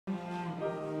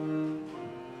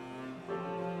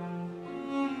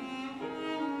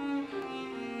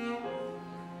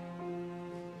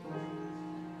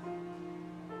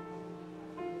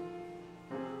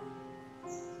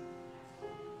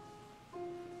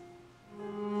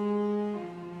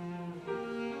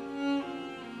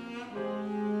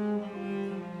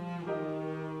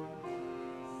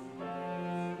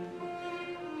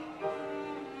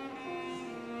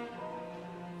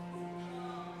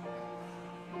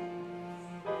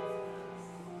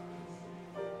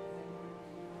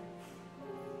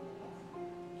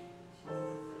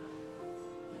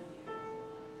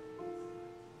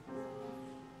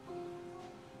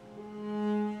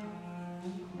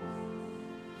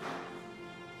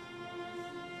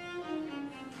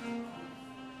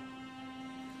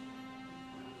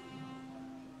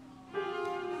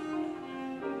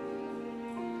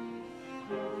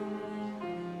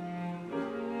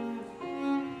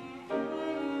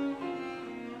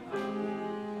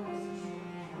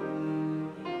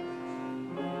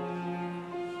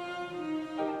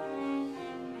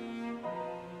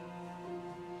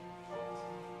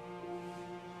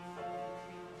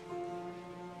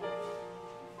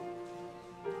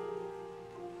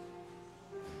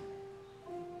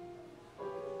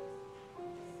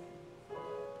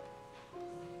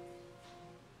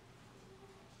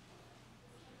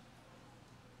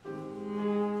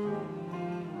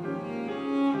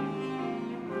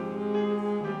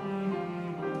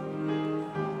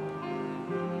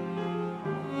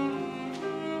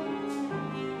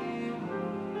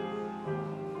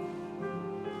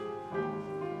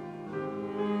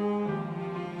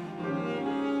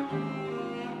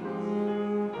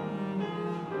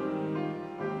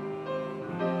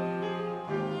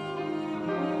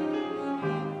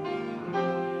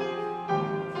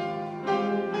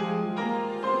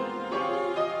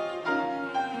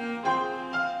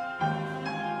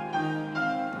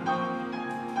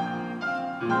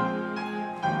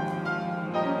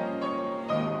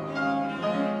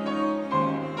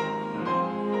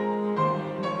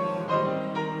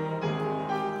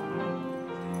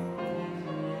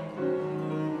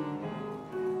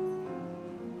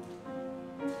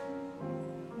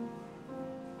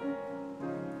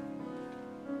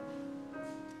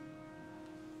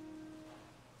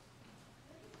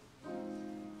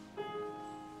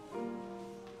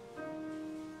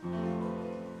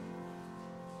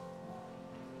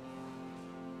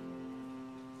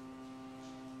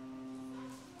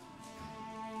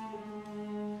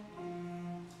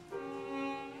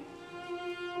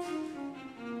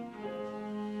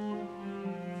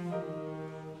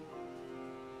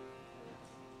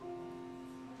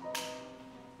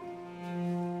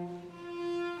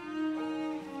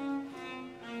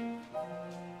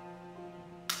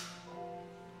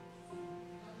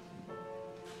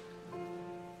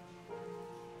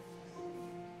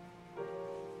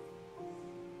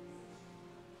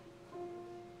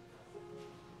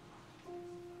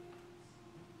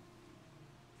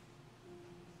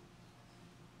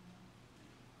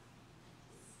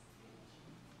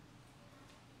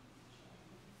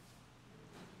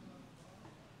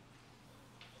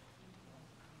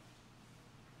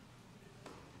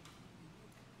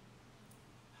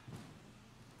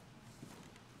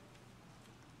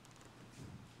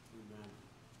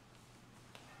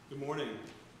Good morning.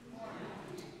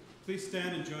 Please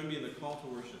stand and join me in the call to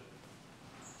worship.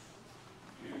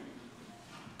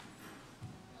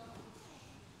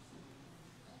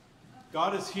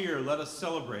 God is here, let us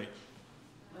celebrate.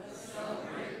 Let us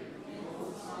celebrate with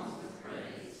old songs of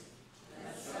praise.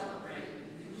 Let us celebrate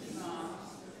with new songs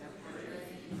that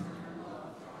praise our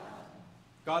love God.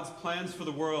 God's plans for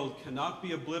the world cannot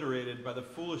be obliterated by the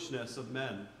foolishness of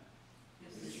men.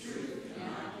 His truth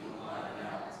cannot be blotted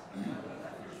out by the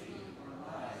lethargy or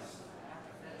lies of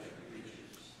apathetic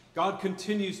creatures. God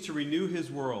continues to renew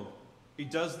his world. He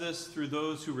does this through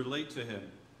those who relate to him.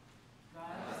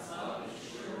 God's love is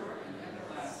sure and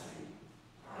everlasting.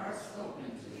 Hearts open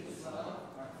to his love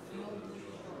are filled with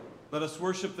joy. Let us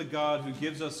worship the God who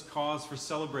gives us cause for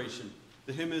celebration.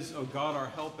 The hymn is, O God, our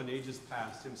help in ages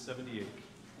past, hymn 78.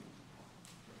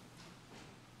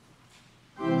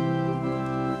 Let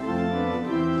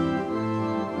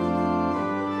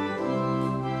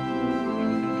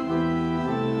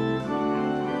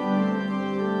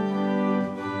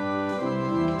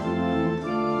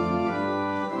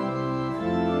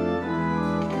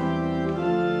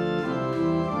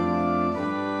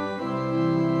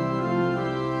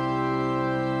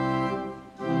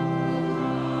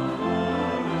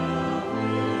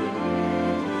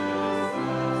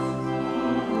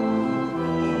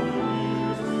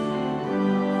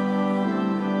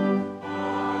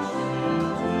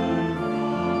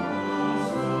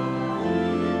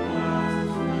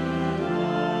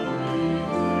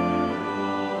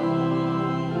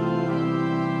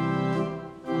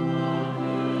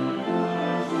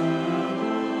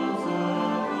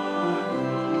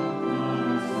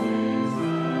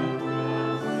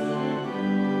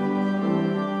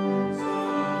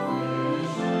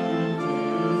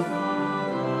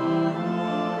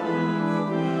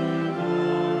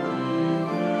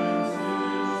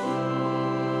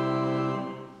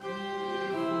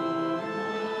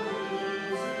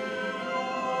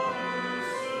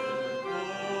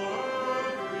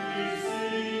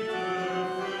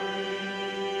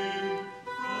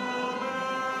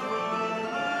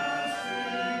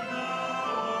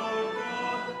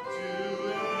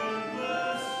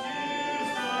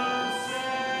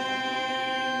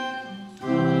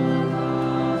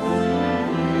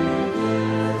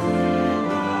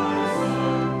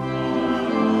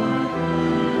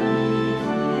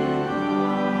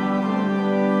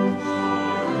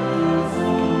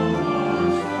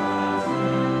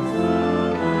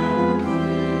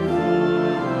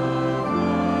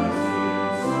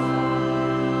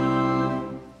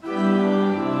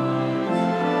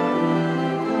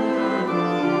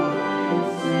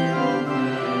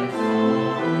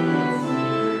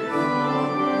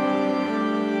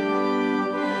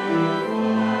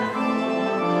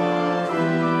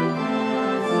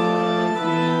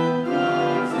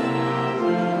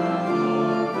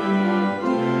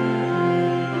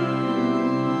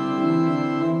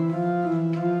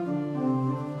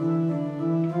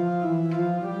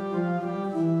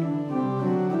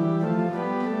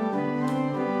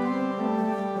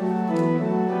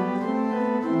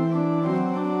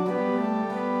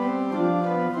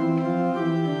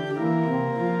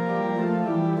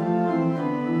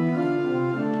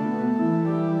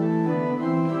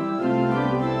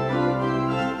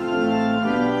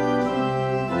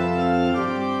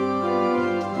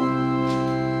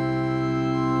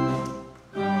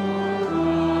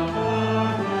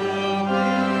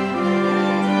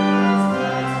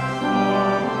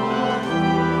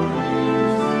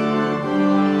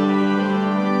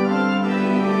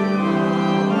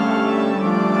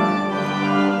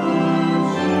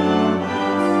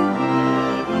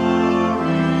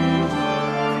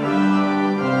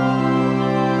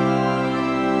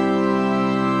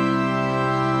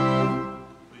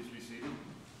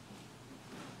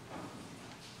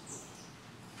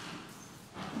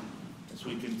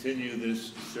continue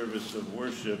this service of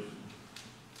worship,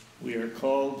 we are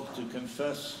called to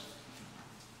confess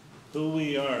who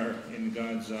we are in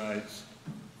God's eyes.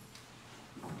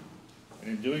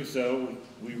 And in doing so,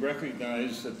 we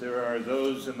recognize that there are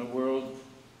those in the world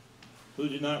who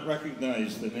do not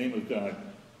recognize the name of God.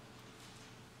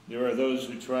 There are those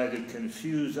who try to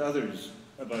confuse others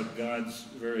about God's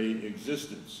very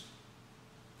existence.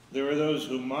 There are those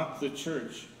who mock the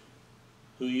church,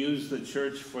 who use the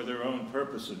church for their own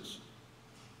purposes,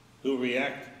 who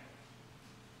react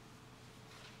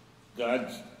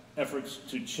God's efforts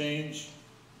to change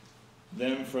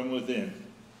them from within.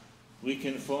 We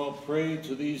can fall prey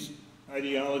to these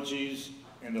ideologies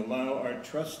and allow our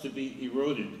trust to be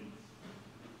eroded.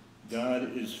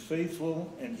 God is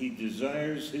faithful, and he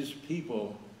desires his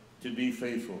people to be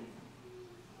faithful.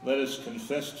 Let us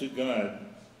confess to God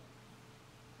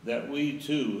that we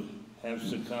too have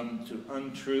succumbed to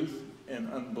untruth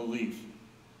and unbelief.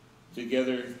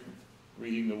 Together,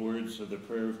 reading the words of the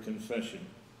prayer of confession.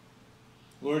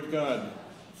 Lord God,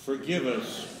 forgive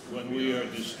us when we are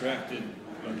distracted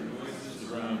by the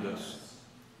noises around us.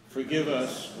 Forgive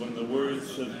us when the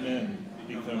words of men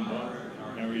become louder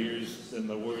in our ears than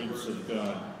the words of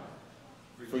God.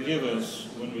 Forgive us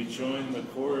when we join the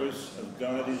chorus of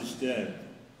God is dead.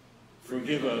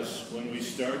 Forgive us when we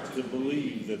start to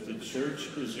believe that the church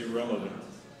is irrelevant.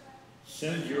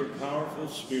 Send your powerful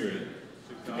Spirit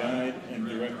to guide and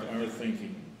direct our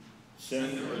thinking.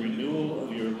 Send a renewal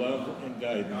of your love and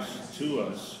guidance to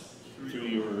us through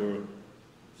your word.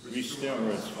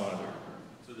 Restore us, Father,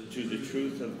 to the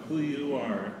truth of who you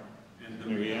are and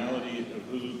the reality of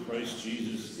who Christ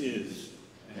Jesus is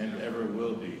and ever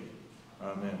will be.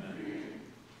 Amen.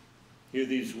 Hear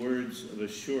these words of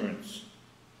assurance.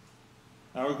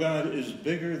 Our God is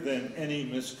bigger than any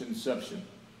misconception.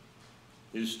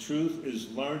 His truth is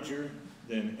larger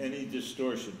than any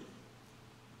distortion.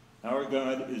 Our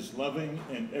God is loving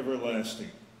and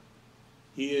everlasting.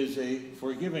 He is a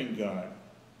forgiving God,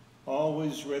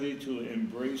 always ready to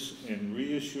embrace and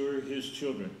reassure his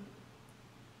children.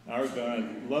 Our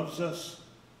God loves us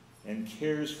and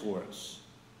cares for us.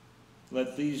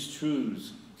 Let these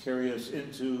truths carry us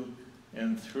into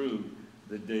and through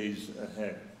the days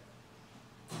ahead.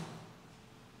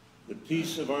 The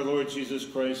peace of our Lord Jesus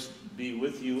Christ be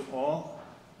with you all.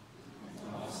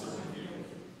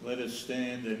 Let us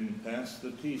stand and pass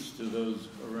the peace to those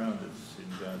around us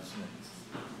in God's name.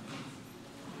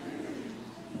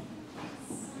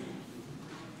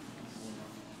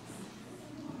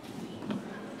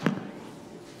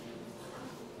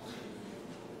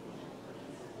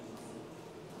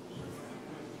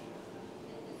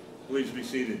 Please be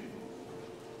seated.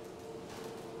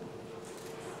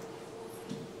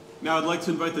 Now I'd like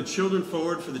to invite the children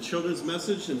forward for the children's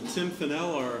message, and Tim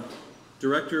Fennell, our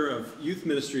Director of Youth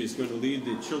Ministry, is going to lead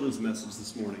the children's message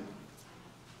this morning.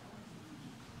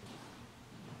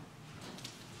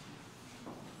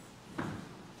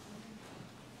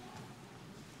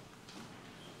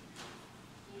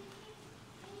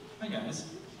 Hi guys,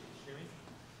 hear me?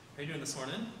 How are you doing this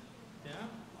morning? Yeah?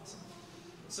 Awesome.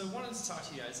 So I wanted to talk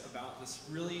to you guys about this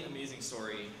really amazing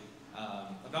story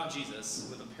about Jesus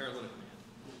with a paralytic man.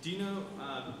 Do you know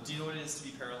what it is to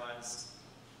be paralyzed?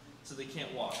 So they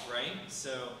can't walk, right?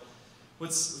 So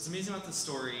what's amazing about this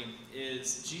story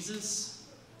is Jesus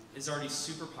is already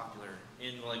super popular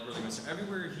in really Western.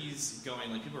 Everywhere he's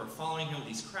going, people are following him,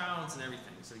 these crowds and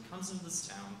everything. So he comes into this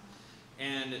town,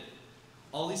 and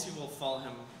all these people follow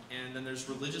him, and then there's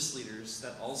religious leaders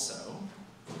that also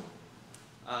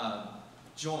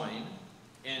join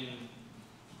in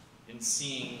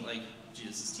seeing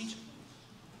Jesus' teaching.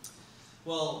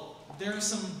 Well, there are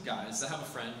some guys that have a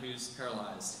friend who's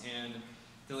paralyzed, and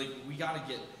they're like, we got to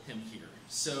get him here.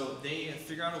 So they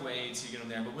figure out a way to get him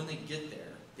there, but when they get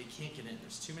there, they can't get in.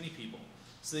 There's too many people.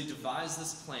 So they devise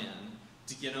this plan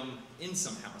to get him in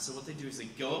somehow. So what they do is they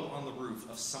go up on the roof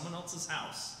of someone else's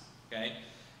house, okay,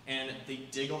 and they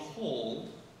dig a hole,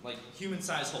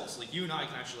 human-sized hole, so you and I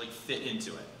can actually fit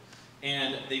into it.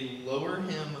 And they lower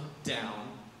him down,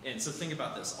 and so think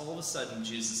about this. All of a sudden,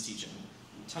 Jesus is teaching.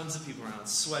 Tons of people around.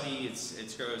 It's sweaty.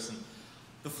 It's gross, and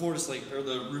the floor just or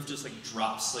the roof just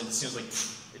drops. It seems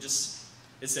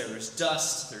it's there. There's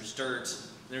dust. There's dirt.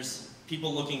 There's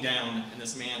people looking down, and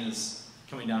this man is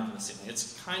coming down from the ceiling.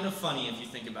 It's kind of funny if you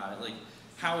think about it.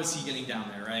 How is he getting down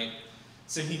there, right?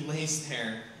 So he lays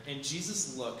there, and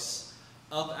Jesus looks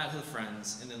up at his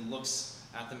friends, and then looks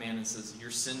at the man and says,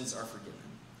 "Your sins are forgiven."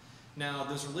 Now,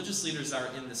 those religious leaders that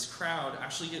are in this crowd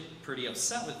actually get pretty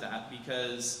upset with that,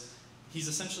 because he's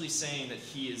essentially saying that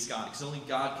he is God, because only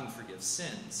God can forgive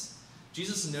sins.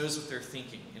 Jesus knows what they're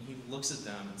thinking, and he looks at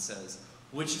them and says,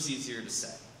 Which is easier to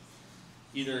say?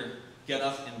 Either get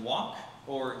up and walk,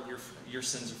 or your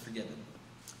sins are forgiven.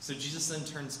 So Jesus then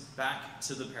turns back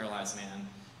to the paralyzed man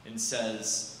and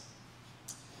says,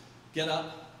 get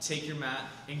up, take your mat,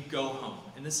 and go home.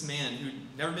 And this man, who'd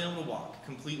never been able to walk,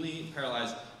 completely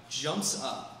paralyzed, jumps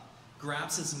up,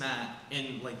 grabs his mat,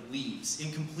 and leaves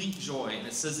in complete joy. And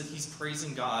it says that he's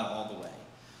praising God all the way.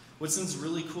 What seems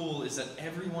really cool is that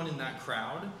everyone in that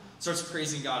crowd starts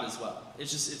praising God as well.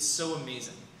 It's so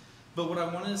amazing. But what I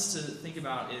want us to think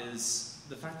about is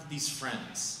the fact that these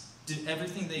friends did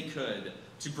everything they could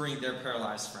to bring their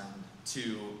paralyzed friend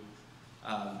to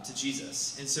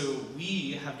Jesus. And so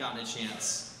we have gotten a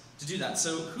chance to do that.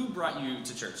 So who brought you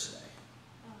to church today?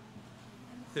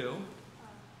 Who?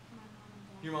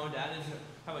 Your mom and dad? And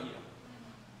how about you?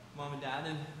 Mom and dad?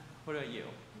 And what about you?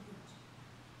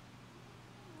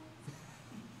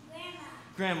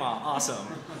 Grandma, awesome.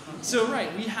 So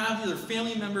right, we have either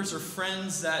family members or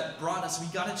friends that brought us. We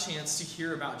got a chance to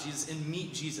hear about Jesus and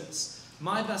meet Jesus.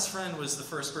 My best friend was the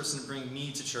first person to bring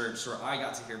me to church where I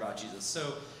got to hear about Jesus.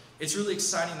 So it's really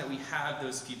exciting that we have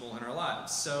those people in our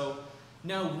lives. So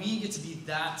now we get to be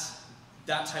that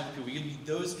type of people. We get to be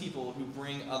those people who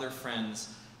bring other friends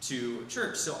to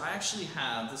church. So I actually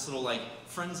have this little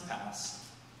friends pass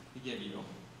to give you.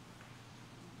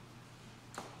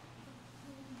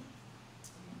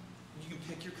 You can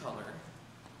pick your color.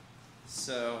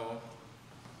 So,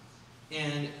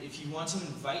 and if you want to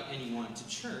invite anyone to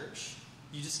church,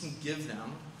 you just can give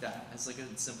them that as a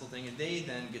simple thing, and they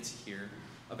then get to hear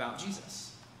about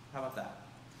Jesus. How about that?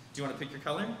 Do you want to pick your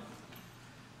color?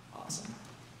 Awesome.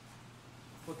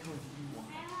 What color do you want?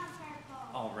 I want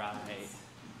purple. All right.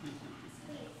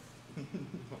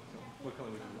 What color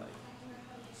would you like?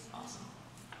 Awesome.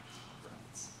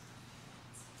 Right.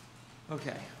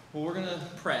 Okay. Well, we're going to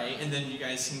pray, and then you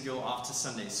guys can go off to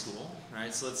Sunday school. All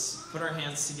right, so let's put our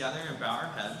hands together and bow our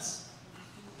heads.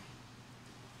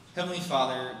 Heavenly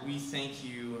Father, we thank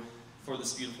you for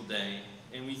this beautiful day,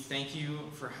 and we thank you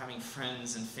for having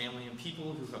friends and family and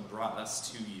people who have brought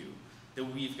us to you, that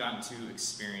we've gotten to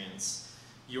experience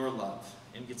your love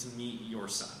and get to meet your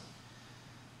Son.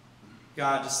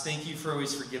 God, just thank you for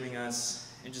always forgiving us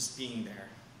and just being there.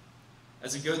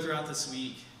 As we go throughout this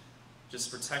week, just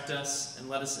protect us and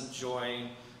let us enjoy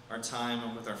our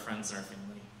time with our friends and our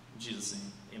family. In Jesus'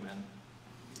 name, amen.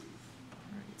 All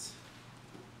right.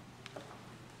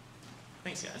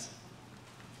 Thanks, guys.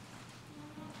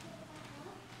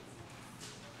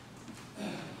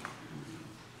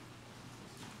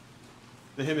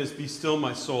 The hymn is Be Still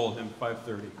My Soul, hymn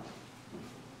 530.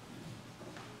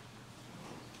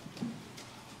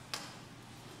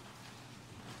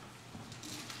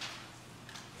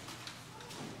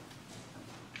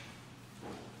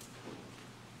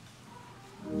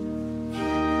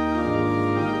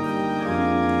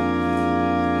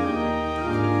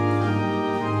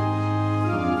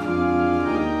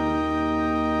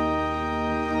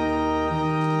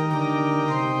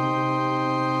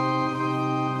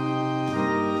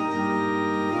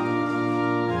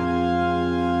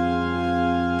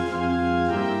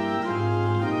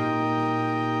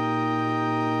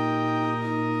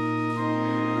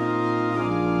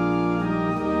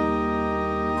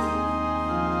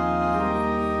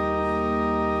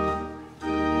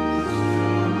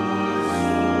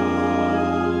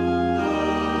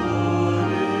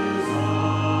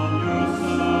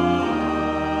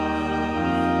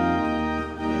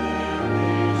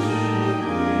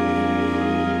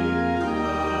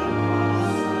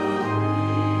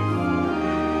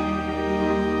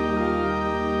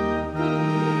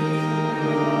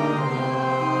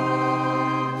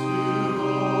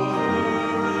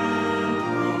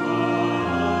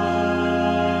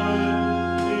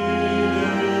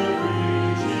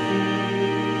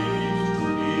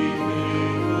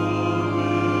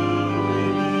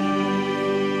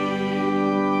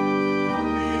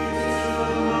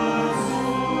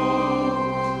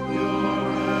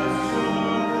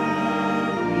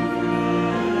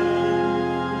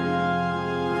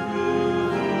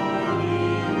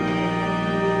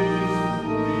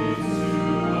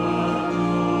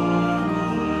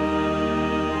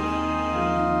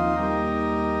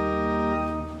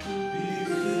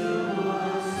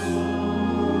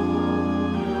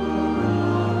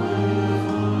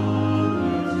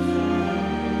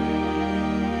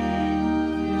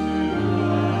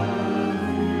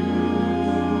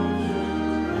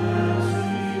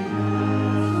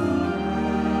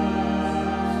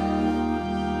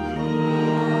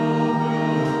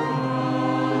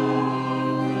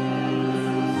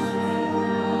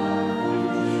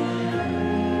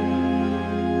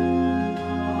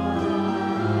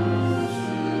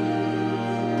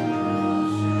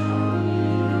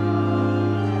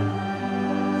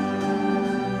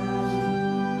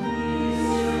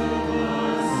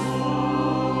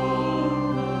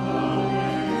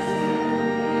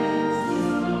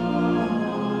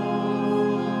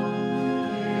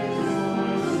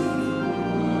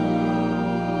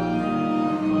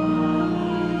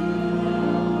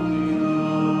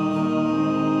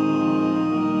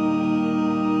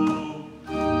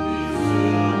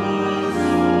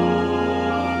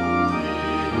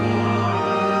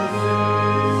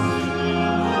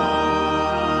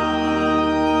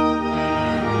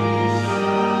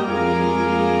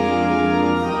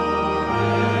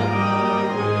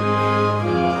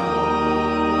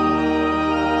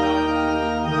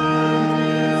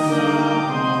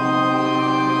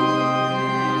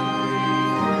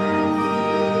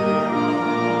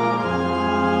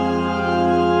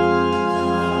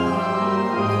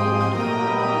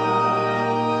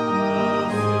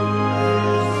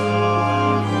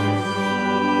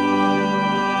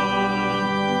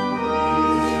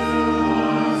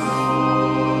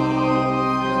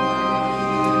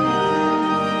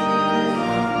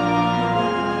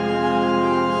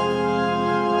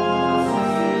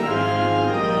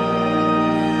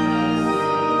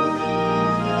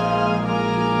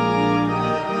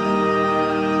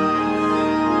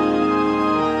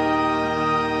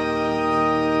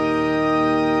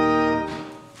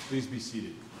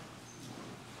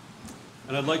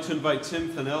 I'd like to invite Tim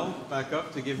Fennell back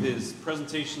up to give his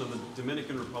presentation on the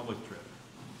Dominican Republic trip.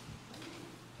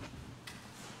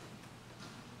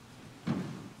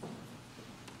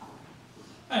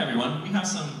 Hi everyone, we have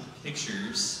some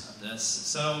pictures of this.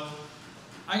 So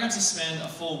I got to spend a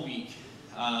full week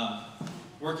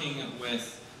working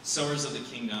with Sowers of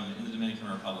the Kingdom in the Dominican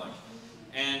Republic.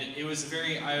 And it was a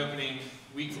very eye-opening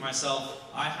week for myself.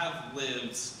 I have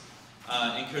lived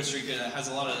in Costa Rica that has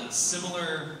a lot of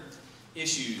similar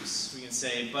issues, we can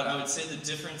say, but I would say the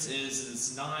difference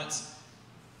is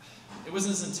it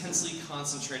wasn't as intensely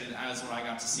concentrated as what I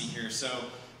got to see here. So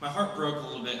my heart broke a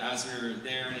little bit as we were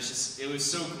there, and it was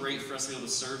so great for us to be able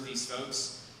to serve these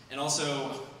folks. And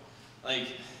also, we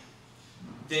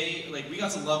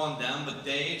got to love on them, but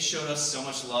they showed us so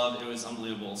much love, it was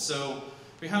unbelievable. So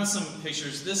we have some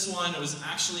pictures. This one was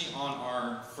actually on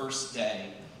our first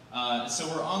day. So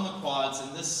we're on the quads,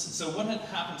 and so what had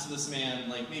happened to this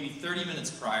man, maybe 30 minutes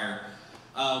prior,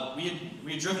 we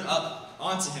had driven up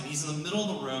onto him. He's in the middle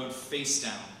of the road, face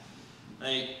down.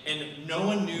 And no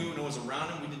one knew, no one was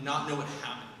around him, we did not know what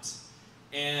happened.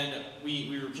 And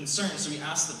we were concerned, so we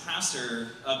asked the pastor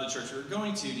of the church we were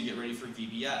going to get ready for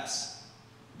VBS.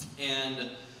 And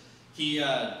he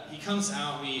comes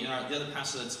out, the other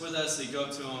pastor that's with us, they go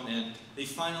up to him, and they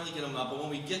finally get him up. But when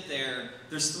we get there,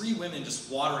 there's 3 women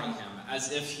just watering him,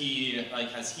 as if he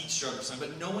has heat stroke or something,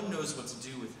 but no one knows what to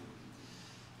do with him.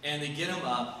 And they get him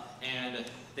up, and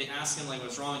they ask him,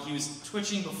 what's wrong. He was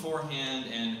twitching beforehand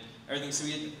and everything, so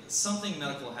something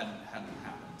medical hadn't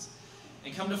happened.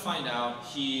 And come to find out,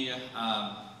 he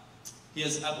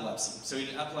has epilepsy. So he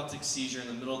had an epileptic seizure in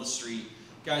the middle of the street.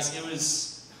 Guys, it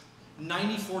was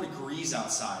 94 degrees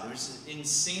outside. It was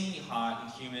insanely hot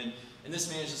and humid, and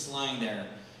this man is just lying there.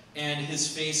 And his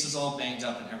face was all banged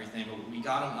up and everything, but we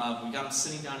got him up, we got him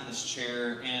sitting down in this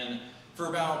chair, and for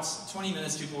about 20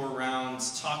 minutes people were around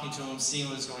talking to him, seeing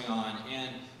what was going on, and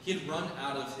he had run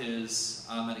out of his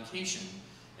medication.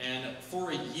 And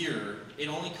for a year, it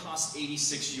only cost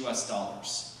 $86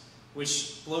 US,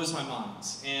 which blows my mind.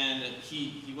 And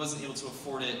he wasn't able to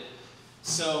afford it.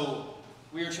 So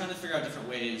we were trying to figure out different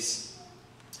ways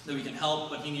that we can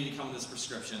help, but he needed to come with this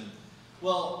prescription.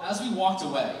 Well, as we walked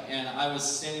away, and I was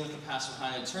standing with the pastor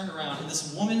behind, I turned around, and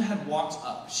this woman had walked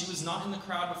up. She was not in the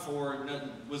crowd before,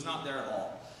 was not there at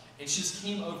all. And she just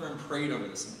came over and prayed over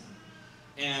this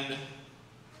man. And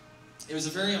it was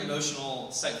a very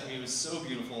emotional sight for me. It was so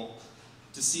beautiful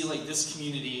to see this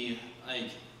community,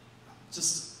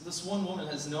 just this one woman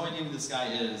has no idea who this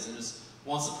guy is and just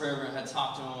wants to pray over him, had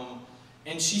talked to him,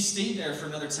 and she stayed there for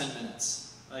another 10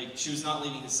 minutes. She was not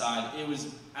leaving his side. It was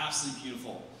absolutely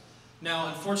beautiful. Now,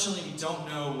 unfortunately, we don't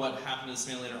know what happened to this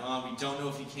man later on. We don't know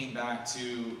if he came back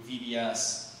to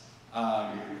VBS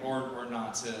or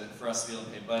not for us to be able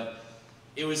to pay, but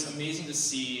it was amazing to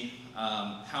see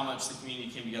how much the community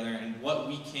came together and what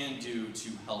we can do to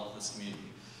help this community.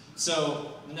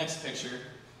 So, the next picture.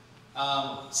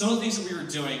 Some of the things that we were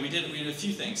doing, we did a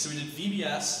few things. So we did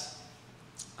VBS.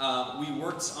 We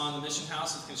worked on the mission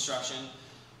house with construction.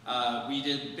 We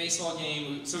did baseball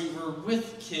game. So we were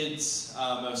with kids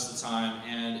most of the time,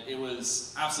 and it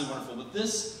was absolutely wonderful. But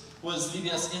this was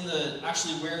VBS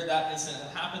actually where that incident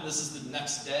had happened. This is the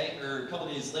next day, or a couple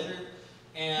days later.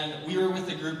 And we were with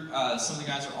a group, some of the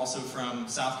guys are also from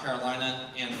South Carolina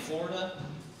and Florida.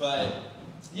 But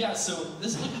yeah, so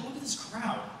look at this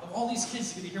crowd of all these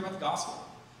kids who get to hear about the gospel.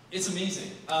 It's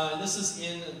amazing. This is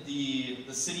in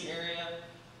the city area.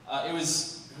 It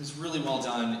was really well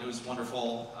done. It was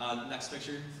wonderful. Next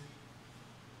picture.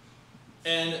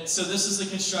 And so this is the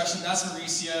construction. That's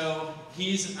Mauricio.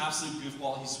 He's an absolute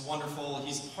goofball. He's wonderful.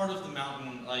 He's part of the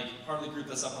mountain, part of the group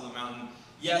that's up on the mountain.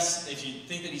 Yes, if you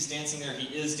think that he's dancing there,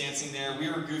 he is dancing there. We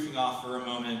were goofing off for a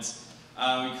moment.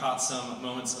 We caught some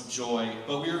moments of joy.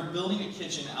 But we were building a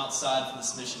kitchen outside for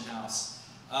this mission house.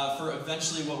 For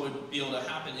eventually what would be able to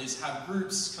happen is have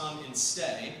groups come and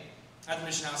stay at the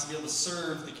mission house to be able to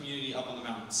serve the community up on the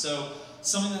mountain. So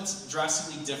something that's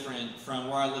drastically different from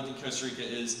where I lived in Costa Rica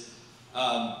is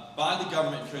by the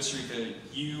government in Costa Rica,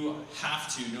 you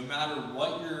have to, no matter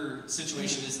what your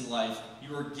situation is in life,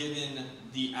 you are given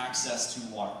the access to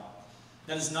water.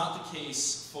 That is not the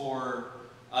case for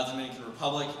the Dominican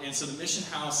Republic, and so the mission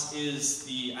house is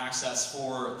the access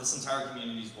for this entire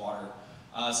community's water.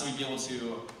 So we'd be able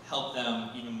to help them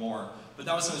even more. But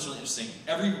that was something that's really interesting.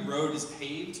 Every road is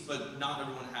paved, but not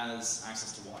everyone has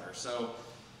access to water. So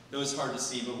that was hard to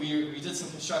see. But we did some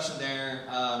construction there,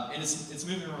 and it's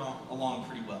moving along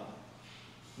pretty well.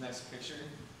 Next picture.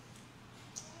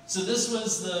 So this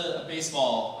was the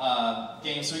baseball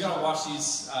game. So we got to watch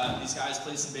these guys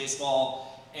play some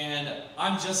baseball. and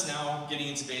I'm just now getting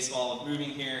into baseball, moving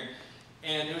here,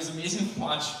 and it was amazing to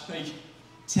watch like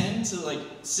 10 to like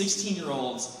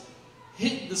 16-year-olds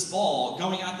hit this ball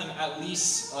going at them at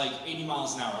least like 80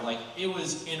 miles an hour. Like it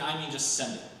was, and I mean just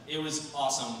send it. It was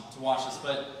awesome to watch this,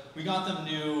 but we got them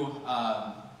new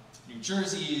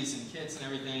jerseys and kits and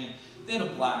everything. They had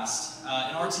a blast,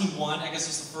 and our team won. I guess it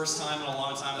was the first time in a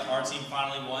long time that our team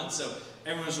finally won, so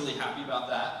everyone was really happy about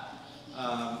that.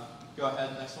 Go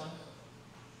ahead, next one.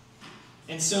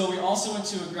 And so we also went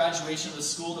to a graduation of the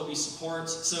school that we support.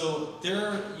 So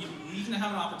you can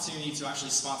have an opportunity to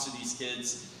actually sponsor these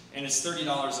kids, and it's $30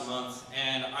 a month.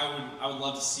 And I would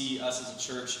love to see us as a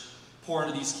church pour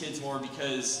into these kids more,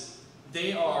 because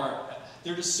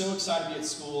they're just so excited to be at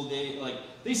school.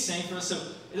 They sang for us. So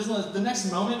the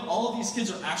next moment, all of these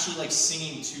kids are actually like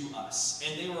singing to us,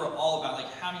 and they were all about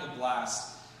like having a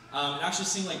blast and actually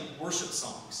singing like worship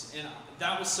songs. And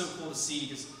that was so cool to see,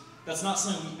 because that's not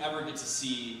something we ever get to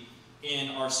see in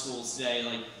our schools today.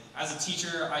 Like as a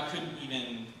teacher, I couldn't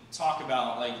even talk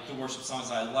about like the worship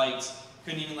songs I liked.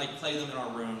 Couldn't even like play them in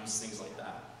our rooms, things like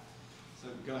that. So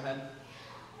go ahead.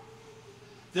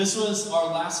 This was our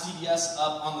last VBS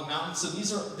up on the mountain. So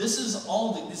this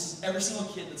is every single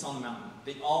kid that's on the mountain.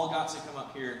 They all got to come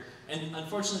up here, and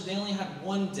unfortunately, they only had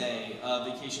one day of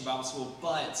Vacation Bible School,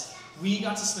 but we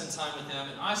got to spend time with them,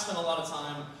 and I spent a lot of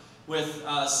time with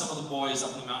some of the boys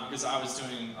up on the mountain, because I was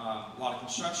doing a lot of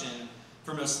construction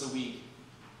for most of the week.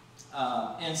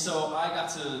 And so I got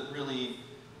to really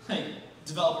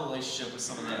develop a relationship with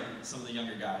some of the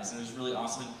younger guys, and it was really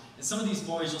awesome. And some of these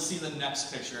boys, you'll see in the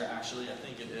next picture, actually, I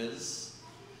think it is.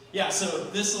 Yeah, so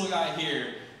this little guy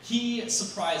here, he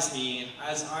surprised me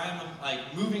as I'm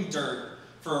moving dirt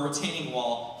for a retaining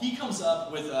wall. He comes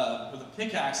up with a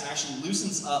pickaxe and actually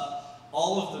loosens up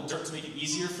all of the dirt to make it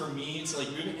easier for me to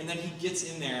move it, and then he gets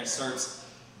in there and starts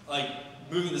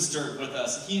moving this dirt with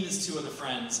us. He and his two other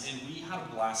friends, and we had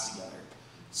a blast together.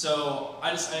 So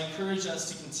I encourage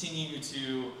us to continue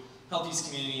to help these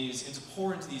communities and to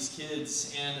pour into these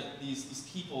kids and these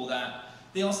people that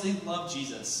they love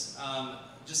Jesus.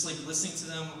 Just listening to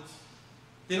them.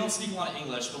 They don't speak a lot of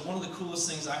English, but one of the coolest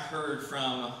things I heard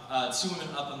from two women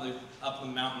up the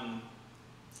mountain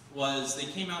was they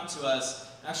came out to us.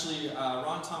 Actually,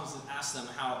 Ron Thomas asked them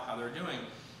how they're doing,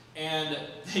 and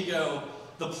they go,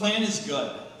 "The plan is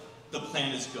good. The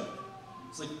plan is good."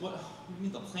 It's like, what do you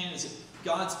mean the plan is good?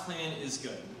 God's plan is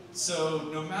good. So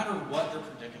no matter what their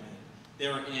predicament they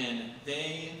were in,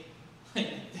 they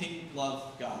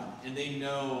love God, and they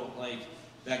know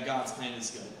that God's plan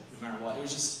is good no matter what.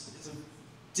 It's a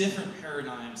different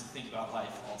paradigm to think about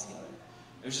life altogether.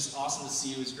 It was just awesome to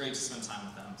see. It was great to spend time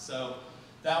with them. So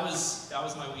that was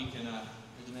my week in the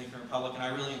Dominican Republic, and I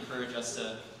really encourage us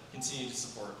to continue to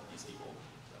support these people.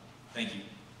 So, thank you.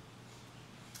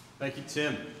 Thank you,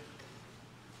 Tim.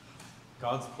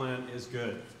 God's plan is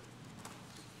good.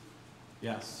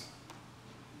 Yes.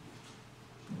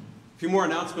 A few more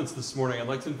announcements this morning. I'd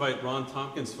like to invite Ron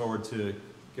Tompkins forward to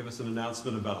give us an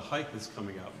announcement about a hike that's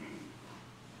coming up.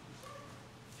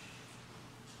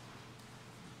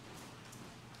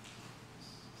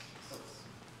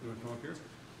 You want to come up here?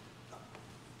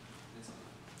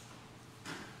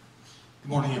 Good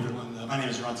morning, everyone. My name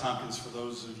is Ron Tompkins, for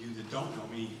those of you that don't know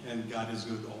me, and God is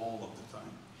good all of the time.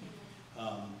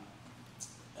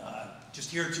 Just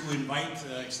here to invite,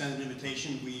 extend an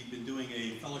invitation. We've been doing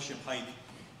a fellowship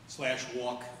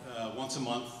hike/walk once a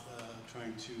month,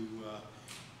 trying to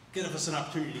give us an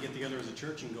opportunity to get together as a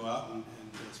church and go out and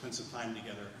spend some time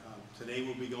together. Today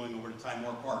we'll be going over to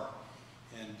Timor Park,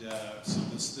 and so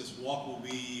this walk will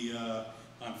be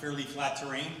on fairly flat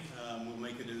terrain. We'll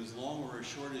make it as long or as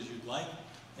short as you'd like,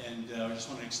 and I just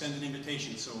want to extend an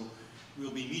invitation. So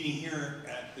we'll be meeting here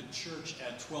at the church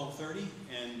at 12:30,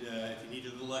 and if you need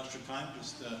a little extra time,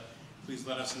 just please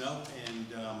let us know, and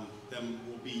then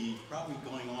we'll be probably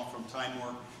going off from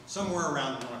Timor somewhere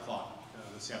around 1 o'clock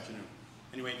this afternoon.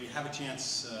 Anyway, if you have a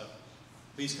chance,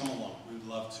 please come along. We would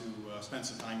love to spend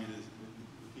some time with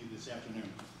you this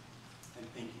afternoon. And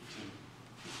thank you,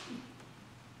 Tim.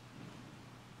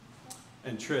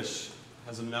 And Trish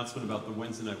has an announcement about the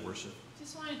Wednesday night worship.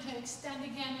 Just wanted to extend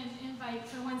again an invite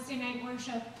for Wednesday night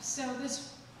worship. So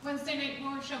this Wednesday night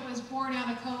worship was born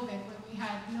out of COVID, when we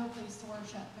had no place to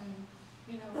worship, and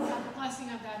we had the blessing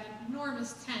of that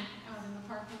enormous tent out in the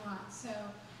parking lot. So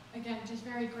again, just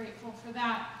very grateful for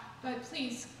that. But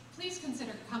please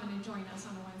consider coming and join us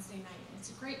on a Wednesday night. It's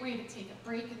a great way to take a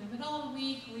break in the middle of the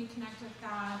week, reconnect with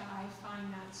God. I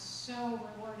find that so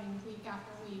rewarding week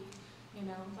after week. You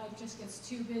know, life just gets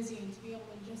too busy, and to be able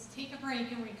to just take a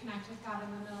break and reconnect with God in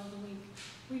the middle of the week.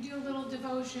 We do a little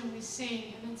devotion, we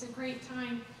sing, and it's a great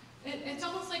time. It's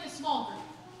almost like a small group.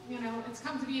 You know, it's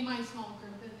come to be my small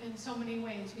group in so many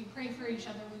ways. We pray for each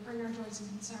other, we bring our joys and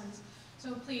concerns.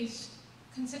 So please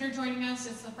consider joining us.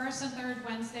 It's the first and third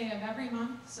Wednesday of every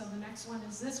month. So the next one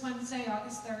is this Wednesday,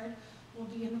 August 3rd. We'll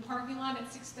be in the parking lot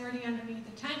at 6:30 underneath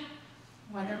the tent.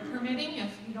 Weather permitting,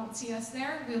 if you don't see us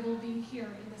there, we will be here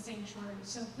in the sanctuary.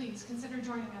 So please consider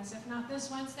joining us. If not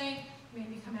this Wednesday,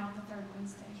 maybe come out the third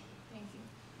Wednesday. Thank you.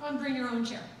 Oh, and bring your own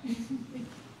chair.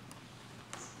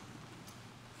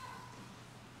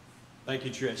 Thank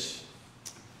you, Trish.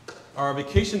 Our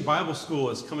Vacation Bible School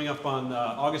is coming up on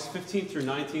August 15th through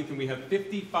 19th, and we have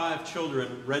 55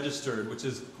 children registered, which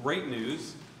is great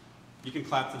news. You can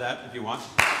clap to that if you want.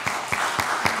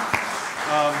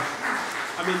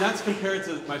 I mean, that's compared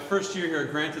to my first year here.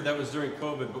 Granted, that was during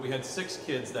COVID, but we had 6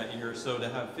 kids that year, so to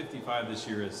have 55 this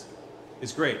year is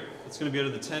great. It's going to be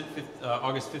under the tent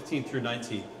August 15th through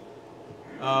 19th.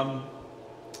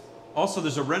 Also,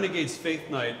 there's a Renegades Faith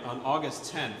Night on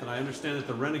August 10th, and I understand that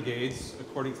the Renegades,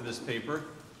 according to this paper,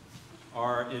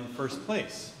 are in first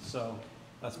place, so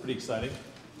that's pretty exciting.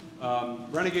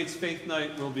 Renegades Faith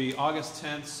Night will be August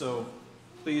 10th, so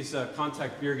please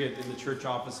contact Birgit in the church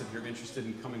office if you're interested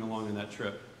in coming along on that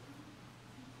trip.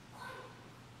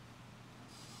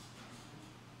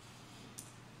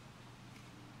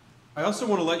 I also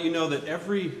want to let you know that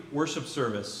every worship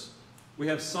service, we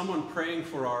have someone praying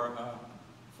for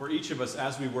each of us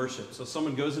as we worship. So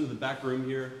someone goes into the back room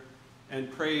here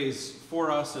and prays for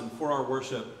us and for our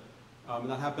worship. And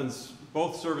that happens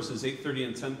both services, 8:30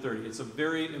 and 10:30. It's a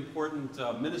very important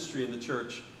ministry in the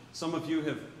church. Some of you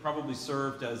have probably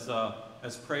served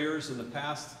as prayers in the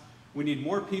past. We need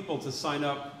more people to sign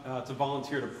up to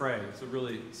volunteer to pray. It's a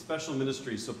really special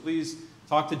ministry. So please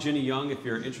talk to Ginny Young if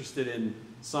you're interested in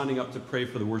signing up to pray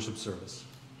for the worship service.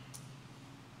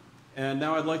 And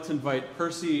now I'd like to invite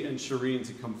Percy and Shireen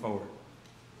to come forward.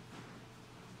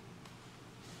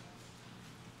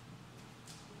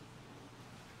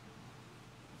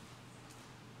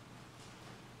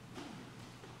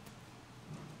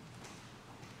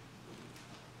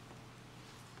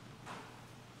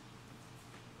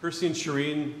 Percy and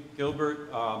Shireen Gilbert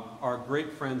are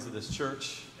great friends of this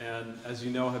church, and as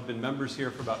you know, have been members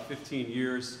here for about 15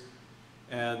 years.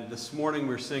 And this morning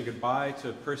we're saying goodbye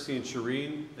to Percy and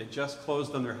Shireen. They just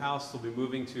closed on their house. They'll be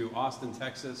moving to Austin,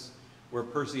 Texas, where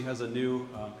Percy has a new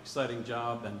exciting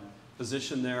job and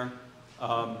position there.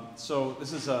 So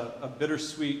this is a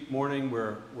bittersweet morning.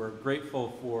 We're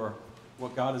grateful for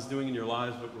what God is doing in your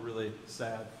lives, but we're really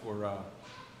sad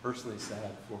personally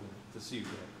sad to see you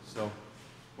here. So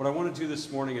what I want to do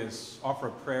this morning is offer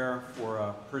a prayer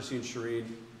for Percy and Shireen.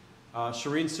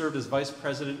 Shireen served as vice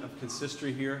president of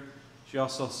consistory here. She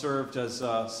also served as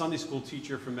a Sunday school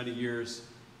teacher for many years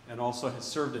and also has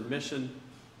served in mission.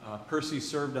 Percy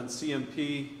served on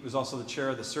CMP, was also the chair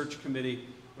of the search committee,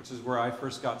 which is where I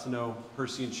first got to know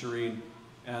Percy and Shireen,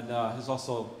 and has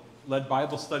also led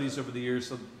Bible studies over the years.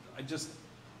 So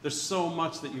there's so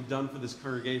much that you've done for this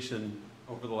congregation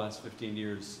over the last 15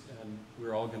 years, and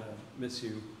we're all going to miss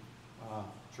you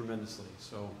tremendously.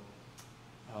 So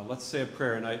let's say a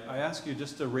prayer, and I ask you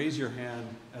just to raise your hand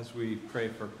as we pray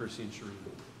for Percy and Shireen.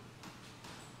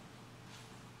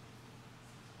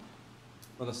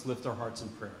 Let us lift our hearts in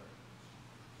prayer.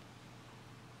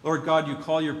 Lord God, you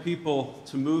call your people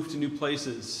to move to new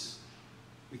places.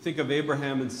 We think of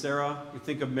Abraham and Sarah. We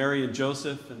think of Mary and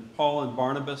Joseph and Paul and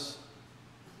Barnabas.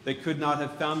 They could not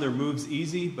have found their moves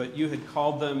easy, but you had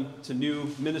called them to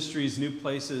new ministries, new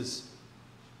places,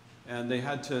 and they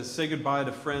had to say goodbye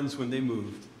to friends when they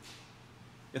moved.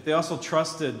 Yet they also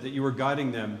trusted that you were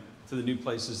guiding them to the new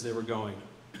places they were going.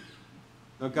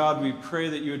 Now, God, we pray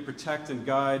that you would protect and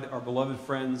guide our beloved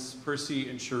friends, Percy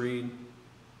and Shireen,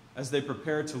 as they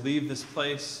prepare to leave this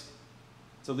place,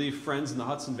 to leave friends in the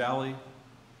Hudson Valley,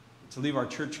 to leave our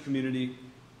church community.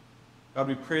 God,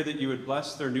 we pray that you would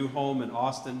bless their new home in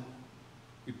Austin.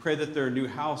 We pray that their new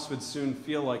house would soon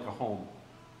feel like a home.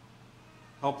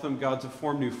 Help them, God, to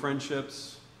form new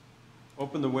friendships.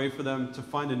 Open the way for them to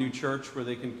find a new church where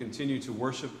they can continue to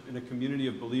worship in a community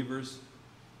of believers,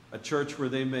 a church where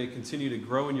they may continue to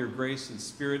grow in your grace and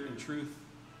spirit and truth.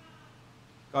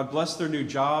 God, bless their new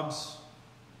jobs.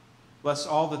 Bless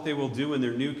all that they will do in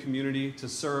their new community to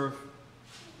serve.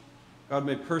 God,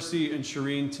 may Percy and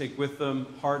Shireen take with them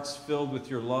hearts filled with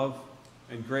your love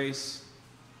and grace.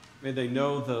 May they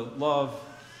know the love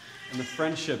and the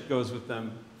friendship goes with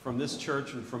them from this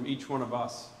church and from each one of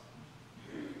us.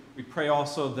 We pray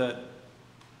also that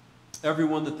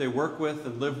everyone that they work with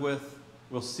and live with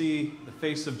will see the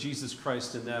face of Jesus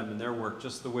Christ in them and their work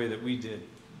just the way that we did.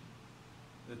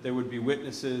 That they would be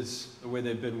witnesses the way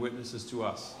they've been witnesses to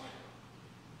us.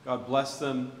 God bless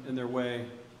them in their way.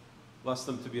 Bless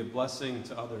them to be a blessing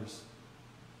to others.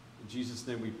 In Jesus'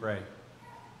 name we pray.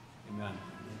 Amen.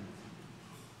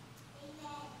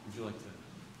 Would you like to?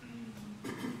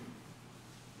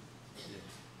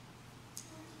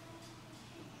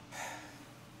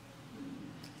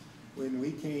 When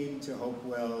we came to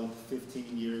Hopewell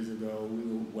 15 years ago, we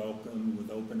were welcomed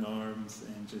with open arms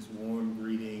and just warm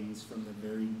greetings from the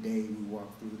very day we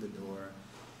walked through the door.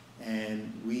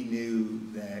 And we knew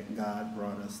that God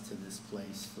brought us to this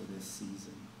place for this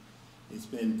season. It's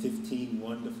been 15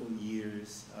 wonderful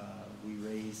years. We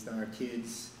raised our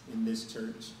kids in this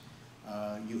church.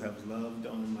 You have loved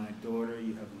on my daughter.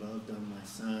 You have loved on my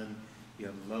son. You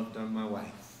have loved on my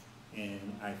wife.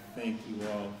 And I thank you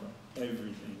all for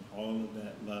everything, all of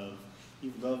that love.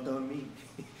 You've loved on me.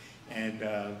 And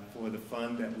for the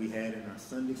fun that we had in our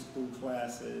Sunday school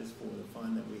classes, for the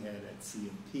fun that we had at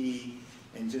CMP,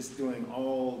 and just doing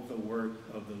all the work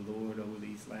of the Lord over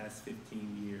these last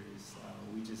 15 years.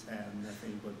 We just have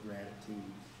nothing but gratitude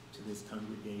to this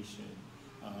congregation.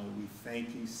 We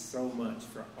thank you so much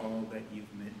for all that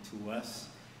you've meant to us.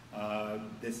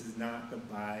 This is not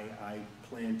goodbye. I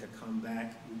plan to come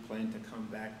back. We plan to come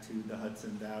back to the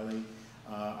Hudson Valley.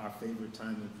 Our favorite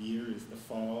time of year is the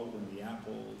fall when the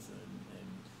apples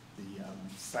and the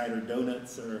cider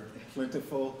donuts are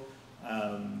plentiful.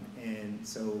 And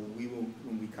so we will,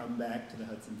 when we come back to the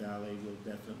Hudson Valley, we'll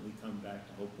definitely come back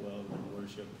to Hopewell and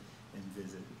worship and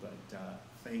visit. But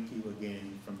thank you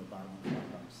again from the bottom of our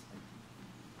hearts. Thank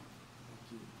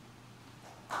you.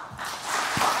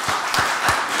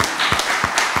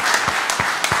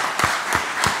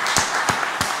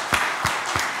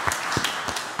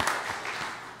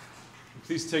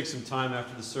 Please take some time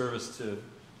after the service to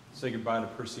say goodbye to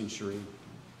Percy and Shireen.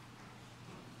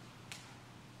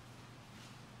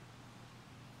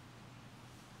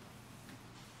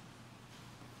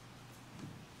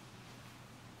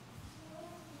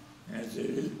 As it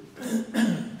is,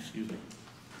 excuse me,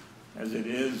 as it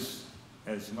is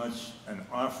as much an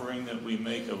offering that we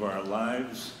make of our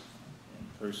lives,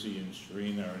 and Percy and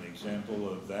Shireen are an example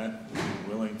of that, being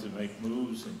willing to make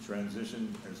moves and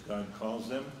transition as God calls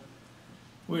them.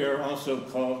 We are also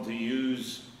called to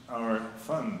use our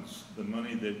funds, the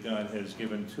money that God has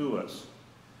given to us.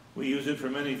 We use it for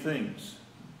many things.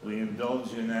 We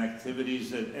indulge in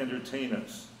activities that entertain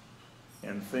us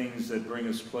and things that bring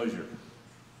us pleasure.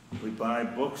 We buy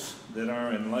books that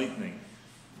are enlightening.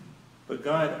 But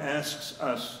God asks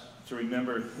us to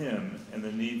remember Him and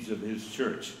the needs of His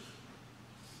church.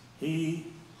 He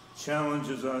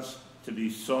challenges us to be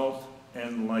salt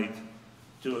and light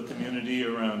to a community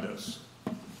around us.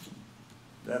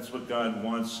 That's what God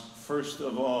wants first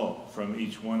of all from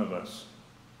each one of us.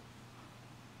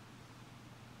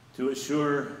 To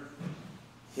assure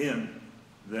Him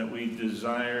that we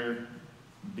desire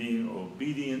being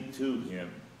obedient to Him.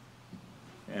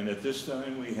 And at this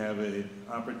time we have an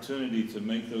opportunity to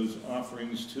make those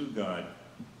offerings to God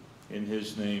in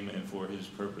His name and for His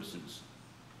purposes.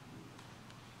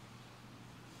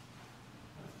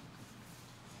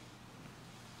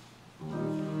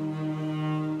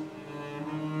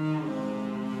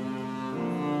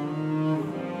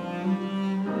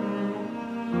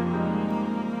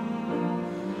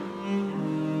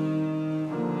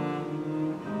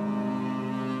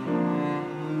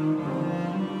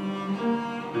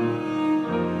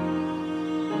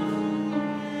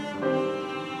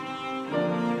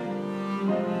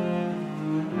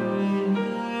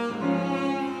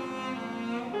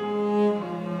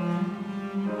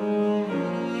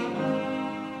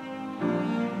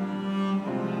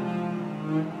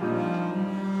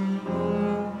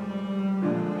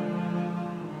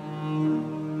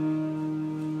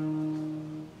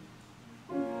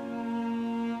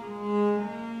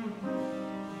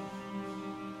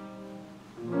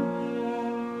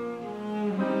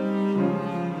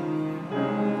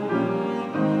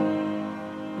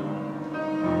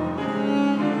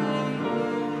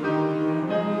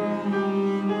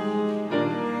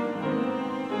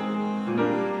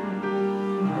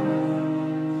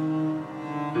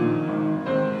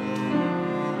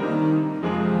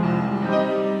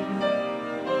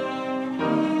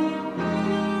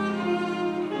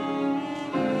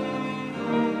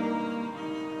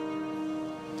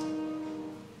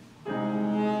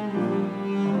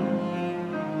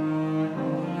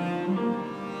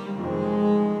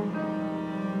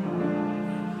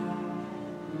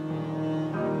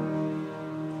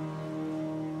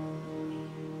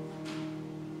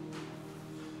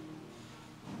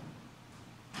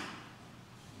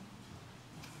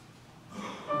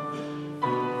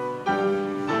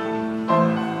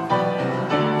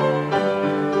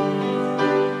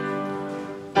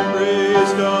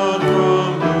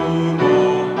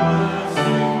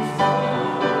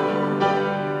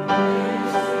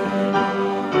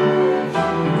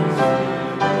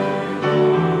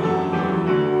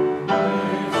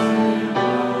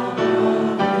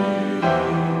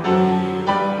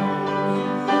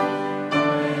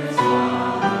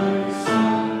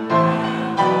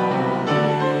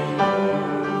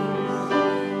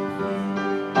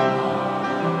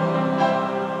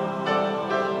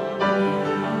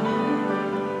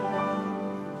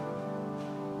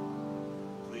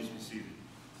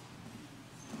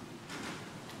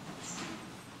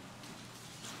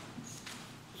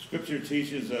 Scripture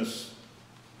teaches us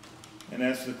and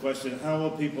asks the question, how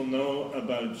will people know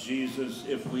about Jesus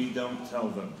if we don't tell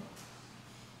them?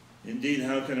 Indeed,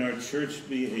 how can our church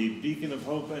be a beacon of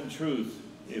hope and truth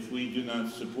if we do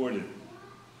not support it?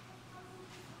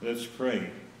 Let's pray.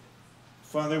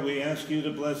 Father, we ask you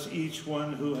to bless each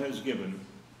one who has given.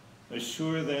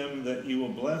 Assure them that you will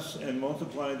bless and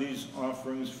multiply these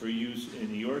offerings for use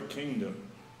in your kingdom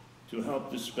to help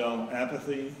dispel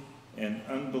apathy and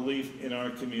unbelief in our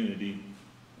community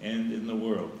and in the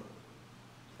world.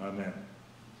 Amen.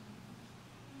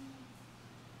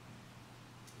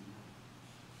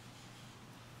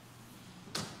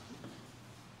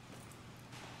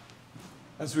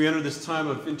 As we enter this time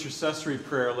of intercessory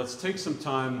prayer, let's take some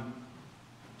time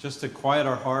just to quiet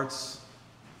our hearts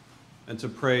and to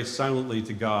pray silently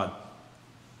to God.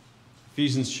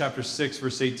 Ephesians chapter 6,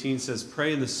 verse 18 says,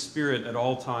 "Pray in the Spirit at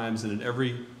all times and in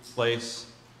every place,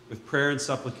 with prayer and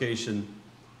supplication.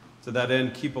 To that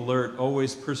end, keep alert,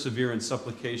 always persevere in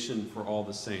supplication for all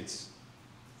the saints."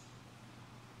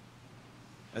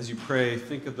 As you pray,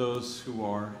 think of those who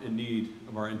are in need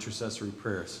of our intercessory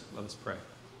prayers. Let us pray.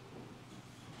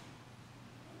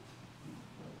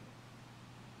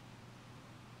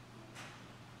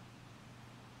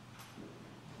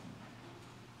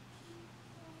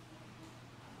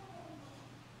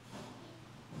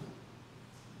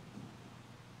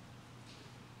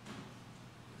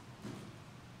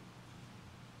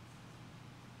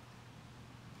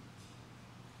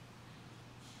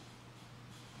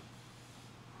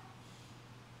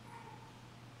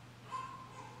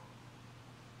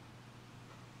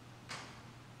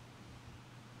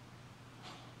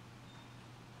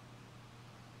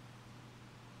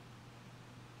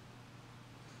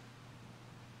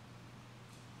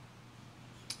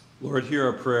 Lord, hear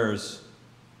our prayers.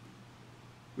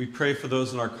 We pray for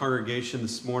those in our congregation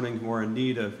this morning who are in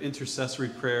need of intercessory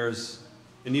prayers,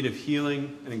 in need of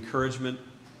healing and encouragement.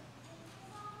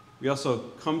 We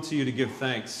also come to you to give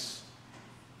thanks.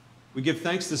 We give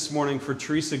thanks this morning for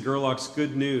Teresa Gerlach's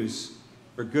good news,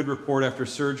 her good report after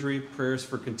surgery, prayers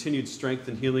for continued strength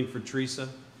and healing for Teresa.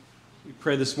 We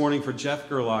pray this morning for Jeff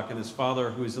Gerlach and his father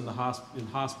who is in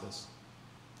hospice.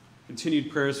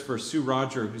 Continued prayers for Sue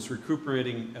Roger, who's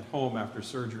recuperating at home after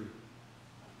surgery.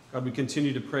 God, we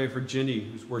continue to pray for Ginny,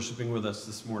 who's worshiping with us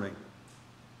this morning.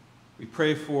 We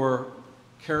pray for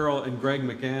Carol and Greg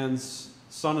McGann's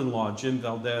son-in-law, Jim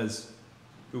Valdez,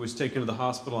 who was taken to the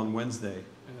hospital on Wednesday,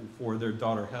 and for their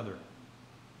daughter, Heather.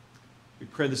 We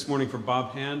pray this morning for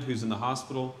Bob Hand, who's in the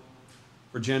hospital,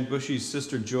 for Jan Bushy's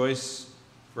sister, Joyce,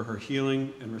 for her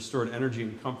healing and restored energy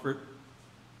and comfort,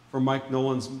 for Mike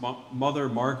Nolan's mother,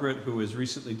 Margaret, who was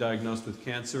recently diagnosed with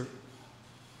cancer.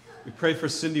 We pray for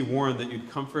Cindy Warren that you'd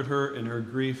comfort her in her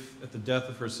grief at the death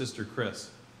of her sister, Chris.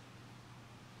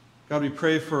 God, we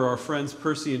pray for our friends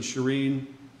Percy and Shireen.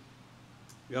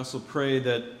 We also pray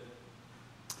that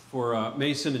for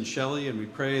Mason and Shelley, and we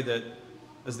pray that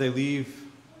as they leave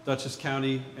Dutchess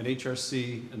County and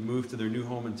HRC and move to their new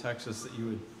home in Texas, that you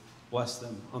would bless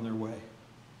them on their way.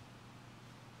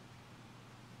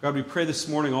 God, we pray this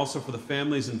morning also for the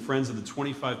families and friends of the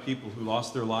 25 people who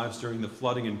lost their lives during the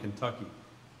flooding in Kentucky.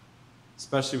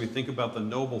 Especially we think about the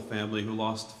Noble family who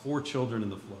lost 4 children in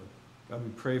the flood. God,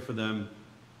 we pray for them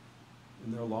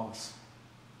in their loss.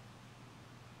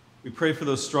 We pray for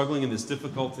those struggling in this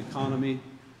difficult economy.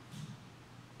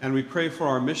 And we pray for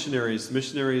our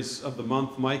missionaries of the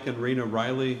month, Mike and Rena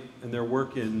Riley, and their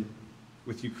work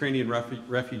with Ukrainian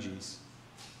refugees.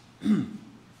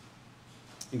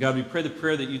 And God, we pray the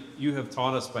prayer that you have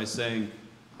taught us by saying,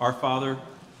 "Our Father,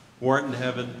 who art in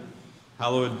heaven,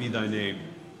 hallowed be thy name.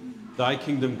 Thy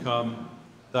kingdom come,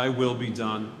 thy will be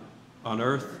done, on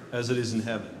earth as it is in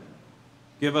heaven.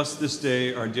 Give us this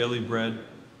day our daily bread,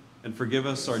 and forgive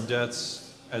us our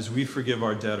debts as we forgive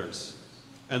our debtors.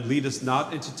 And lead us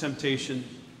not into temptation,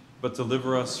 but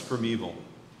deliver us from evil.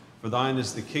 For thine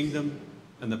is the kingdom,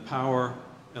 and the power,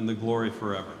 and the glory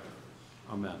forever.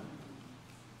 Amen."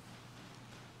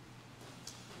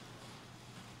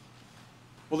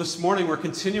 Well, this morning we're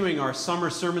continuing our summer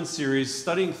sermon series,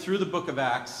 studying through the book of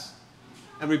Acts.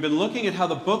 And we've been looking at how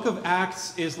the book of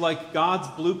Acts is like God's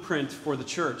blueprint for the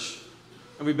church.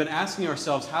 And we've been asking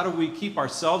ourselves, how do we keep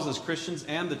ourselves as Christians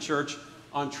and the church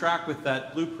on track with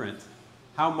that blueprint?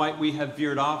 How might we have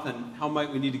veered off, and how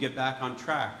might we need to get back on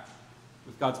track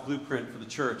with God's blueprint for the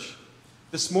church?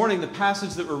 This morning, the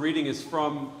passage that we're reading is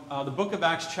from the book of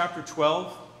Acts chapter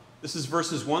 12. This is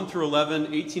verses 1 through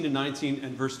 11, 18 and 19,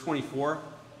 and verse 24.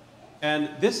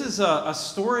 And this is a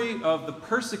story of the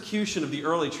persecution of the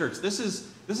early church. This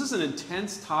is an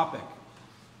intense topic,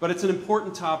 but it's an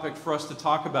important topic for us to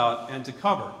talk about and to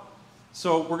cover.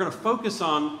 So we're going to focus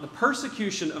on the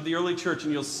persecution of the early church.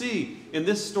 And you'll see in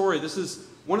this story, this is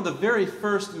one of the very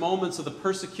first moments of the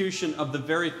persecution of the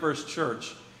very first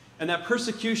church. And that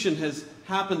persecution has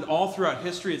happened all throughout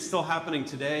history. It's still happening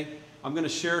today. I'm going to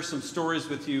share some stories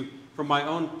with you from my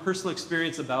own personal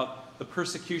experience about the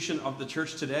persecution of the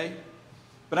church today.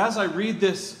 But as I read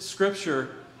this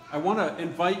scripture, I want to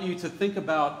invite you to think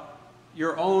about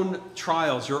your own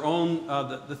trials, your own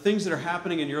the things that are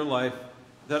happening in your life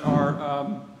that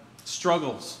are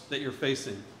struggles that you're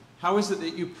facing. How is it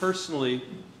that you personally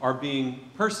are being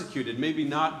persecuted? Maybe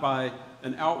not by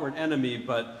an outward enemy,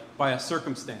 but by a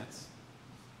circumstance.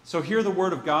 So hear the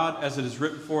word of God as it is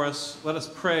written for us. Let us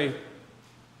pray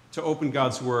to open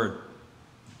God's word.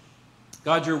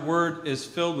 God, your word is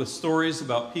filled with stories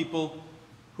about people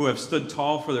who have stood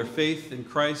tall for their faith in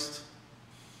Christ.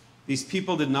 These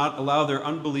people did not allow their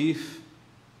unbelief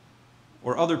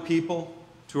or other people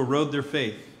to erode their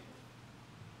faith.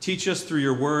 Teach us through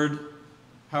your word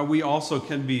how we also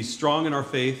can be strong in our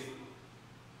faith.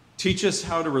 Teach us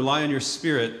how to rely on your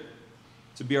Spirit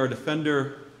to be our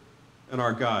defender and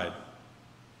our guide.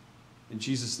 In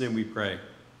Jesus' name we pray.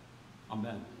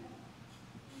 Amen.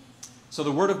 So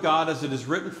the word of God as it is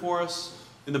written for us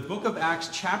in the book of Acts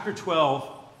chapter 12,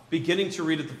 beginning to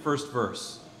read at the first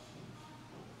verse.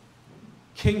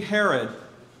 King Herod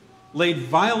laid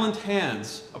violent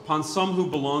hands upon some who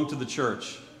belonged to the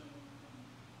church.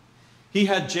 He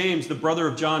had James, the brother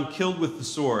of John, killed with the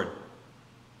sword.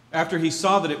 After he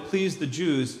saw that it pleased the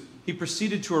Jews, he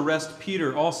proceeded to arrest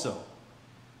Peter also.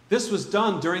 This was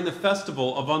done during the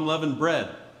festival of unleavened bread.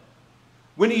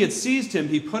 When he had seized him,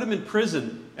 he put him in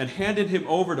prison and handed him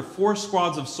over to 4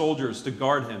 squads of soldiers to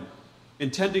guard him,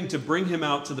 intending to bring him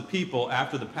out to the people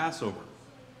after the Passover.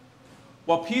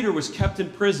 While Peter was kept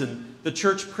in prison, the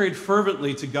church prayed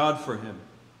fervently to God for him.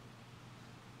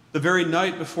 The very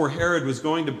night before Herod was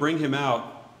going to bring him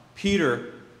out,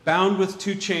 Peter, bound with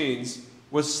 2 chains,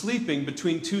 was sleeping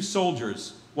between 2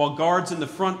 soldiers, while guards in the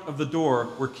front of the door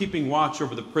were keeping watch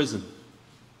over the prison.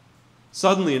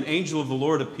 Suddenly an angel of the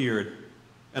Lord appeared,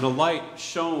 and a light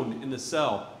shone in the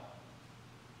cell.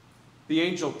 The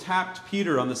angel tapped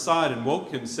Peter on the side and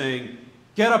woke him, saying,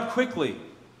 "Get up quickly."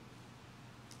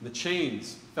 The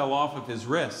chains fell off of his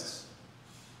wrists.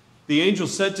 The angel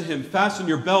said to him, "Fasten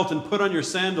your belt and put on your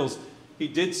sandals." He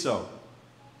did so.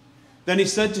 Then he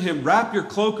said to him, "Wrap your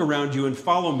cloak around you and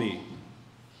follow me."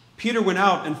 Peter went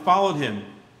out and followed him,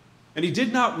 and he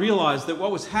did not realize that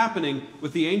what was happening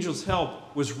with the angel's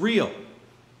help was real.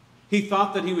 He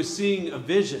thought that he was seeing a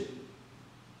vision.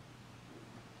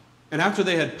 And after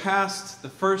they had passed the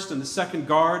first and the second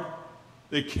guard,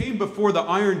 they came before the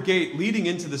iron gate leading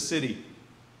into the city.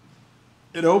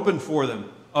 It opened for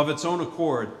them of its own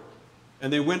accord,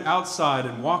 and they went outside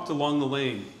and walked along the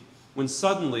lane, when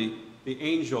suddenly the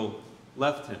angel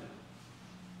left him.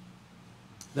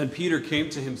 Then Peter came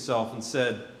to himself and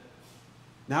said,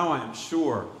 "Now I am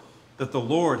sure that the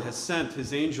Lord has sent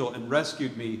his angel and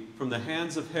rescued me from the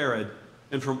hands of Herod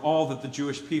and from all that the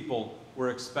Jewish people were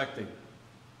expecting."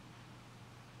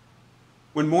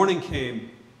 When morning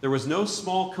came, there was no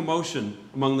small commotion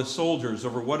among the soldiers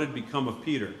over what had become of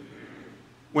Peter.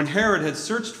 When Herod had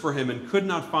searched for him and could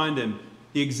not find him,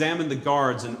 he examined the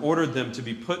guards and ordered them to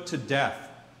be put to death.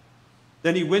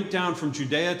 Then he went down from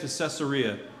Judea to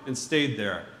Caesarea and stayed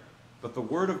there. But the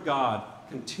word of God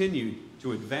continued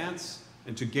to advance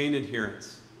and to gain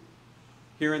adherents.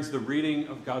 Here ends the reading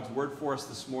of God's word for us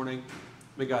this morning.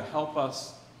 May God help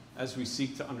us as we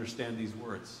seek to understand these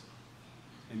words.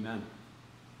 Amen.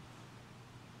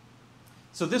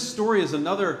 So this story is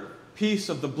another piece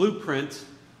of the blueprint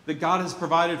that God has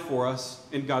provided for us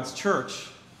in God's church.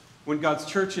 When God's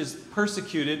church is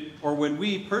persecuted, or when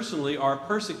we personally are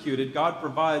persecuted, God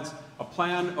provides a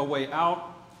plan, a way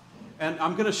out. And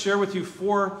I'm going to share with you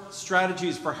 4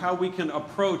 strategies for how we can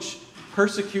approach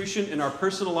persecution in our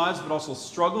personal lives, but also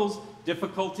struggles,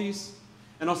 difficulties,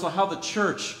 and also how the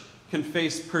church can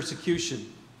face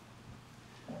persecution.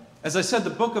 As I said, the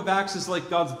book of Acts is like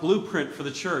God's blueprint for the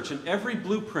church. And every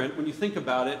blueprint, when you think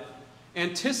about it,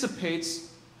 anticipates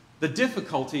the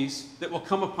difficulties that will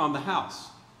come upon the house.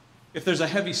 If there's a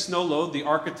heavy snow load, the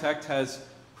architect has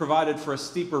provided for a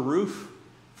steeper roof.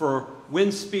 For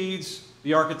wind speeds,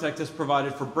 the architect has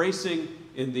provided for bracing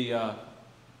in the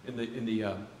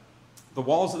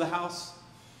walls of the house.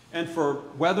 And for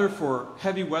weather, for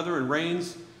heavy weather and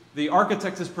rains, the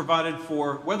architect has provided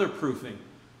for weatherproofing.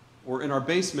 Or in our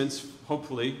basements,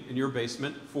 hopefully in your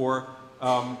basement, for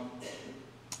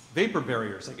vapor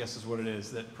barriers, I guess is what it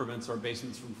is, that prevents our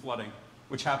basements from flooding,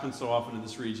 which happens so often in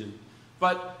this region.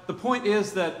 But the point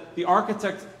is that the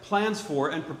architect plans for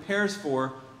and prepares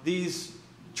for these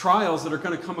trials that are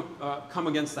going to come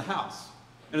against the house.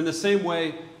 And in the same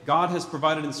way, God has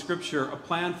provided in Scripture a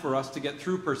plan for us to get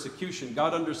through persecution.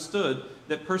 God understood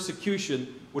that persecution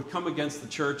would come against the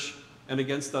church and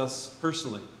against us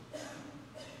personally.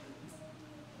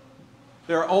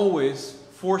 There are always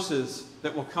forces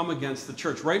that will come against the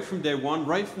church. Right from day one,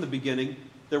 right from the beginning,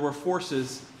 there were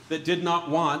forces that did not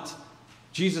want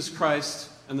Jesus Christ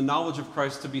and the knowledge of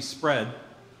Christ to be spread.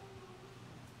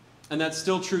 And that's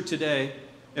still true today.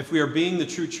 If we are being the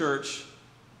true church,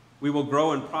 we will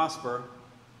grow and prosper.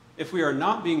 If we are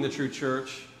not being the true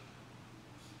church,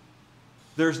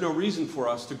 there's no reason for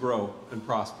us to grow and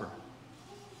prosper.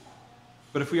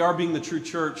 But if we are being the true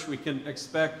church, we can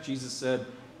expect, Jesus said,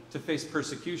 to face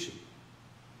persecution.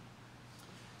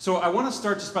 So I want to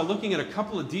start just by looking at a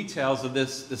couple of details of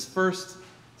this first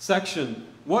section.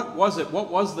 What was it? What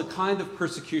was the kind of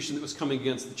persecution that was coming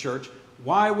against the church?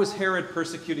 Why was Herod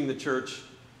persecuting the church?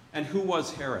 And who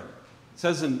was Herod? It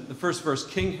says in the first verse,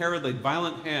 King Herod laid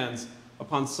violent hands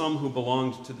upon some who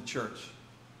belonged to the church.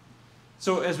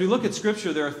 So as we look at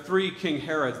Scripture, there are three King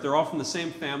Herods. They're all from the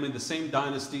same family, the same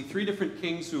dynasty, three different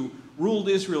kings who ruled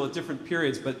Israel at different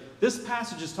periods. But this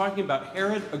passage is talking about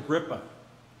Herod Agrippa.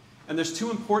 And there's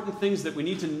two important things that we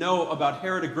need to know about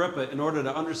Herod Agrippa in order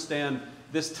to understand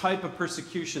this type of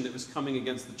persecution that was coming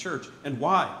against the church and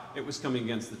why it was coming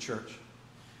against the church.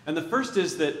 And the first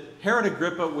is that Herod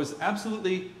Agrippa was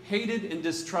absolutely hated and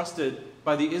distrusted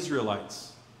by the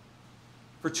Israelites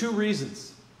for two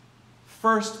reasons.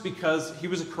 First, because he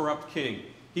was a corrupt king.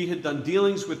 He had done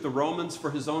dealings with the Romans for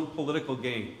his own political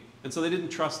gain, and so they didn't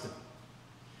trust him.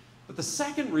 But the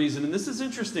second reason, and this is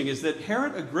interesting, is that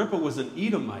Herod Agrippa was an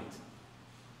Edomite.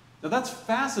 Now that's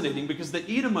fascinating because the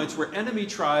Edomites were enemy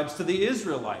tribes to the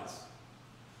Israelites.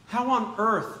 How on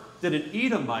earth did an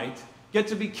Edomite get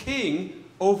to be king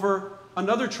over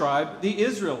another tribe, the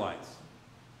Israelites,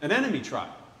 an enemy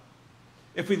tribe?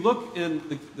 If we look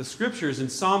in the Scriptures, in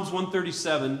Psalms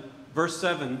 137, verse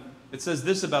 7, it says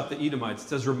this about the Edomites. It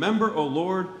says, "Remember, O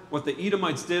Lord, what the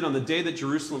Edomites did on the day that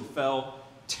Jerusalem fell.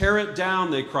 Tear it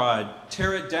down," they cried.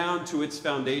 "Tear it down to its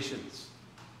foundations."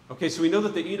 Okay, so we know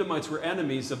that the Edomites were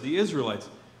enemies of the Israelites.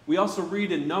 We also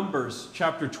read in Numbers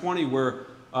chapter 20 where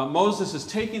Moses is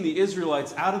taking the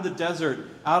Israelites out of the desert,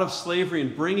 out of slavery,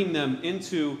 and bringing them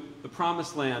into the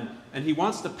promised land. And he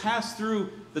wants to pass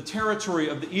through the territory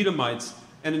of the Edomites.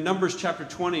 And in Numbers chapter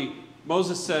 20,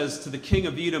 Moses says to the king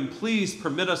of Edom, "Please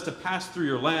permit us to pass through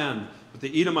your land." But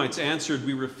the Edomites answered,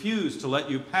 "We refuse to let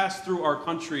you pass through our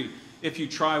country. If you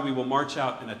try, we will march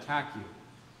out and attack you."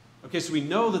 Okay, so we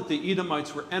know that the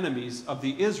Edomites were enemies of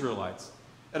the Israelites.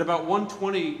 At about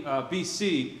 120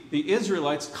 BC, the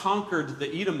Israelites conquered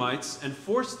the Edomites and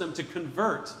forced them to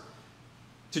convert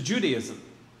to Judaism.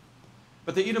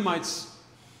 But the Edomites,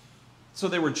 so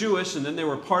they were Jewish and then they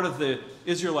were part of the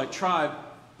Israelite tribe,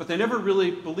 but they never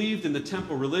really believed in the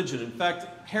temple religion. In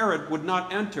fact, Herod would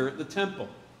not enter the temple.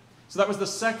 So that was the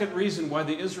second reason why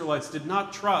the Israelites did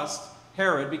not trust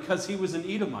Herod, because he was an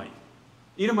Edomite.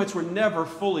 Edomites were never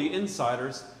fully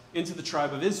insiders into the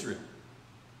tribe of Israel.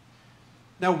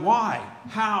 Now why,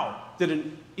 how did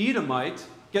an Edomite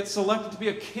get selected to be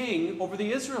a king over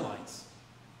the Israelites?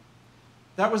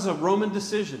 That was a Roman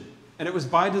decision, and it was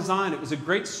by design. It was a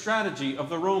great strategy of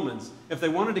the Romans. If they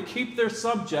wanted to keep their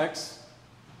subjects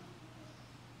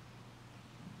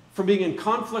from being in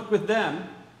conflict with them,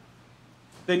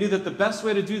 they knew that the best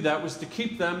way to do that was to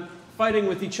keep them fighting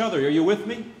with each other. Are you with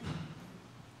me?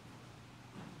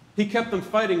 He kept them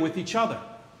fighting with each other.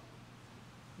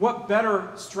 What better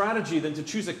strategy than to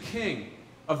choose a king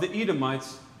of the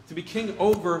Edomites to be king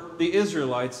over the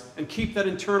Israelites and keep that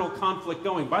internal conflict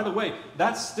going? By the way,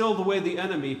 that's still the way the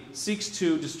enemy seeks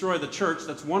to destroy the church.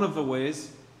 That's one of the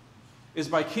ways, is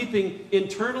by keeping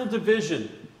internal division.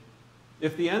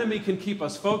 If the enemy can keep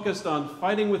us focused on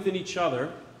fighting within each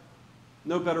other,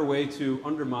 no better way to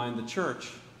undermine the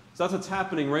church. So that's what's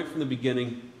happening right from the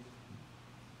beginning.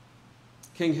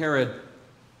 King Herod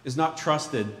is not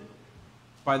trusted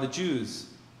by the Jews.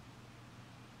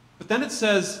 But then it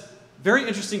says, very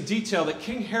interesting detail, that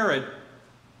King Herod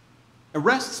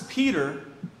arrests Peter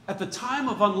at the time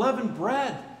of unleavened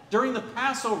bread during the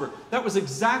Passover. That was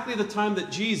exactly the time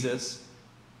that Jesus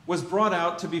was brought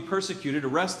out to be persecuted,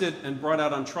 arrested, and brought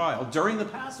out on trial. During the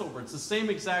Passover. It's the same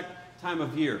exact time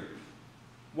of year.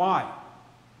 Why?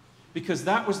 Because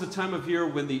that was the time of year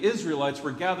when the Israelites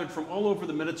were gathered from all over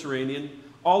the Mediterranean,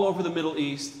 all over the Middle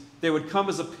East. They would come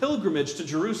as a pilgrimage to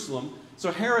Jerusalem.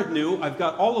 So Herod knew, I've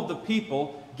got all of the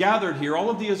people gathered here, all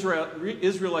of the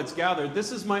Israelites gathered.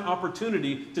 This is my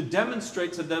opportunity to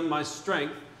demonstrate to them my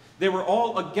strength. They were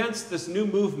all against this new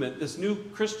movement, this new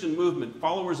Christian movement,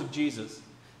 followers of Jesus.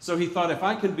 So he thought, if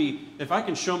I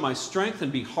can show my strength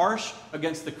and be harsh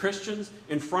against the Christians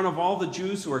in front of all the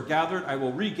Jews who are gathered, I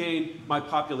will regain my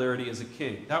popularity as a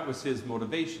king. That was his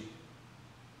motivation.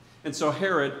 And so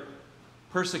Herod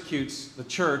persecutes the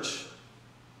church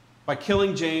by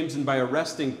killing James and by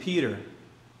arresting Peter.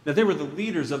 Now, they were the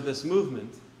leaders of this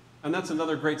movement, and that's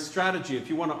another great strategy. If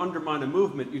you want to undermine a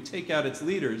movement, you take out its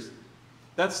leaders.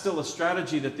 That's still a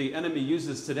strategy that the enemy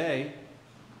uses today.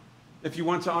 If you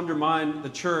want to undermine the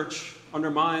church,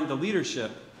 undermine the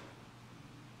leadership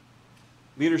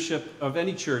of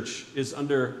any church is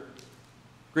under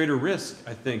greater risk,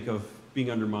 I think, of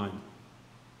being undermined.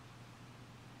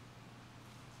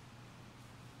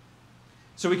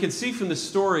 So we can see from this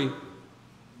story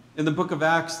in the book of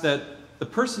Acts that the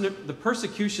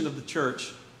persecution of the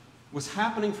church was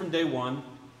happening from day one,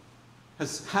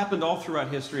 has happened all throughout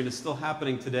history, and is still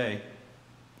happening today.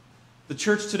 The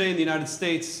church today in the United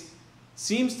States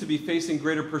seems to be facing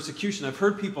greater persecution. I've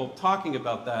heard people talking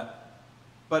about that.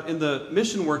 But in the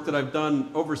mission work that I've done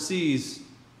overseas,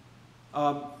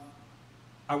 I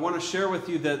want to share with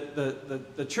you that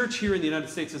the church here in the United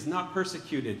States is not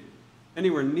persecuted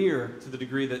anywhere near to the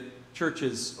degree that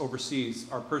churches overseas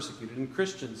are persecuted, and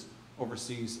Christians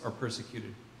overseas are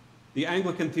persecuted. The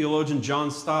Anglican theologian John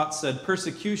Stott said,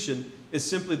 persecution is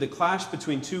simply the clash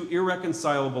between two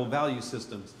irreconcilable value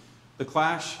systems. The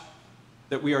clash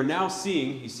that we are now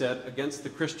seeing, he said, against the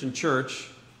Christian church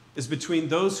is between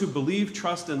those who believe,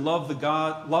 trust, and love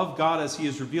God as he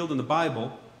is revealed in the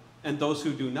Bible, and those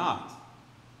who do not.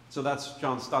 So that's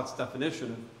John Stott's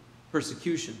definition of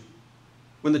persecution.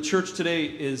 When the church today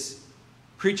is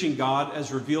preaching God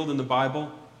as revealed in the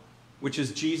Bible, which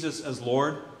is Jesus as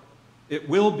Lord, it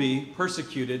will be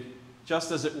persecuted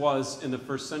just as it was in the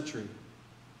first century.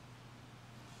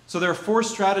 So there are 4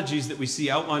 strategies that we see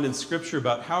outlined in Scripture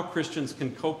about how Christians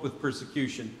can cope with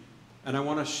persecution. And I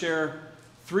want to share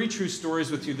 3 true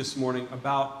stories with you this morning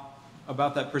about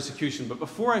that persecution. But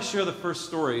before I share the first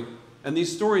story, and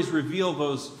these stories reveal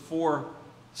those 4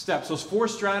 steps, those 4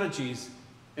 strategies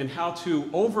in how to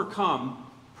overcome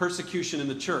persecution in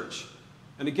the church.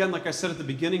 And again, like I said at the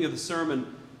beginning of the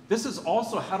sermon, this is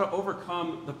also how to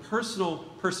overcome the personal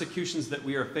persecutions that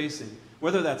we are facing,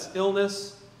 whether that's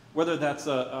illness, whether that's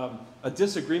a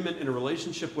disagreement in a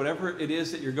relationship, whatever it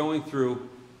is that you're going through.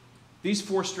 These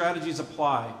 4 strategies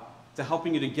apply to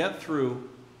helping you to get through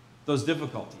those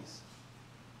difficulties.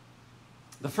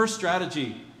 The first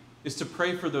strategy is to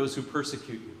pray for those who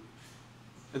persecute you.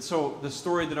 And so the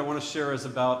story that I want to share is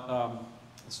about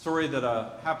a story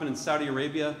that happened in Saudi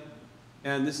Arabia.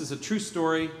 And this is a true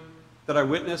story that I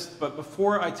witnessed. But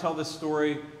before I tell this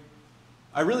story,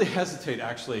 I really hesitate,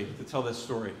 actually, to tell this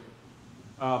story.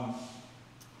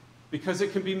 Because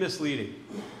it can be misleading.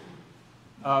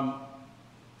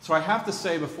 So I have to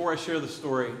say before I share the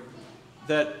story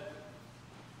that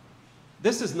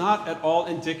this is not at all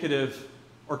indicative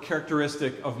or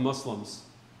characteristic of Muslims.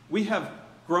 We have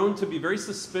grown to be very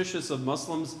suspicious of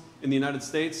Muslims in the United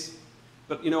States.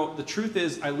 But you know, the truth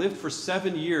is, I lived for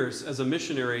 7 years as a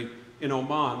missionary in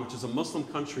Oman, which is a Muslim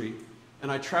country,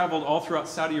 and I traveled all throughout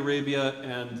Saudi Arabia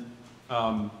and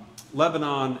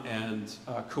Lebanon and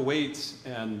Kuwait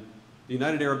and the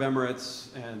United Arab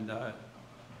Emirates and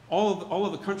all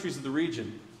of the countries of the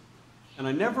region. And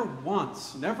I never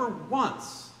once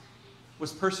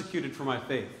was persecuted for my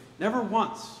faith. Never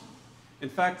once. In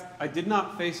fact, I did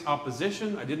not face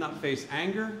opposition. I did not face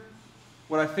anger.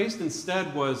 What I faced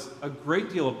instead was a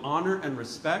great deal of honor and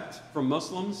respect from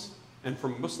Muslims and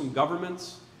from Muslim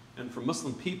governments and from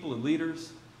Muslim people and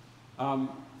leaders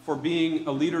for being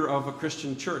a leader of a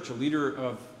Christian church, a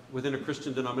leader within a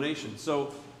Christian denomination.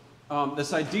 So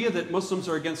this idea that Muslims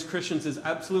are against Christians is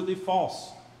absolutely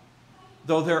false.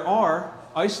 Though there are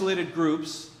isolated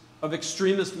groups of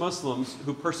extremist Muslims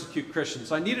who persecute Christians.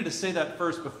 So I needed to say that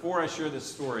first before I share this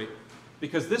story.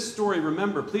 Because this story,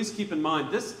 remember, please keep in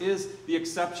mind, this is the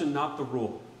exception, not the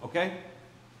rule. Okay?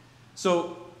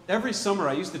 So every summer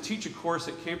I used to teach a course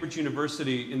at Cambridge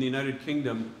University in the United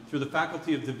Kingdom through the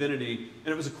Faculty of Divinity.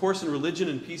 And it was a course in religion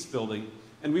and peace building.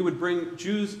 And we would bring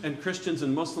Jews and Christians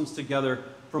and Muslims together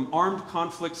from armed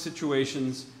conflict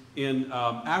situations in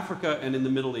Africa and in the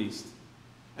Middle East.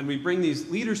 And we bring these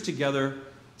leaders together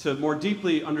to more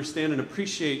deeply understand and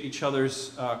appreciate each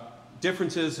other's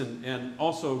differences and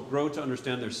also grow to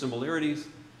understand their similarities.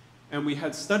 And we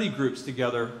had study groups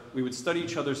together. We would study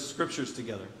each other's scriptures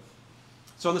together.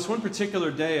 So on this one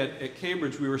particular day at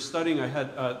Cambridge, we were studying. I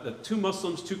had 2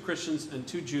 Muslims, 2 Christians, and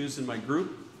 2 Jews in my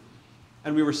group.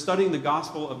 And we were studying the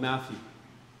Gospel of Matthew.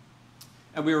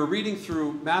 And we were reading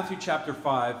through Matthew chapter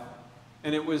 5,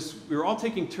 And we were all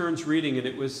taking turns reading, and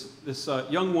it was this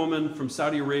young woman from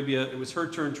Saudi Arabia. It was her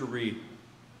turn to read.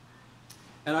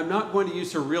 And I'm not going to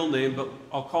use her real name, but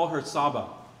I'll call her Saba.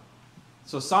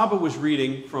 So Saba was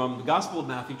reading from the Gospel of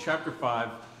Matthew, chapter 5,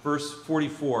 verse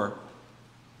 44.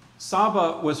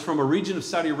 Saba was from a region of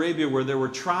Saudi Arabia where there were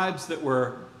tribes that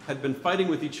had been fighting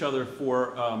with each other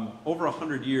for over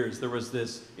 100 years. There was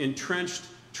this entrenched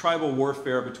tribal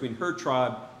warfare between her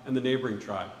tribe and the neighboring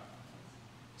tribe.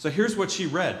 So here's what she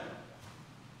read.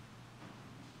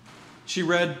 She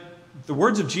read the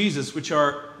words of Jesus, which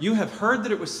are, "You have heard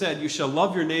that it was said, you shall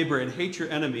love your neighbor and hate your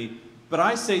enemy. But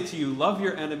I say to you, love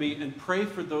your enemy and pray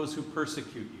for those who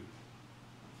persecute you."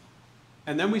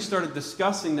 And then we started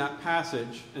discussing that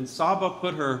passage, and Saba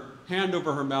put her hand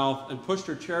over her mouth and pushed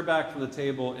her chair back from the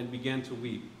table and began to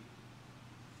weep.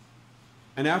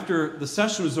 And after the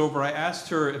session was over, I asked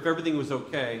her if everything was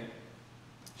okay.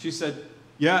 She said,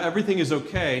 "Yeah, everything is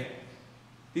okay.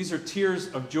 These are tears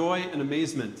of joy and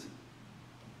amazement."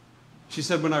 She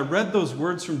said, "When I read those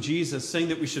words from Jesus saying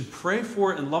that we should pray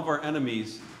for and love our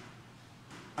enemies,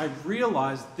 I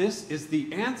realized this is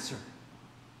the answer.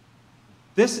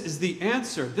 This is the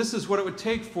answer. This is what it would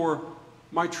take for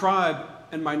my tribe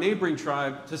and my neighboring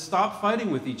tribe to stop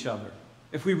fighting with each other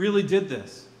if we really did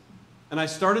this." And I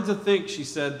started to think, she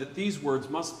said, that these words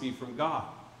must be from God.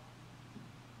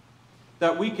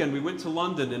 That weekend, we went to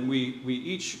London, and we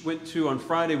each went to, on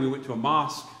Friday, we went to a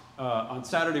mosque. On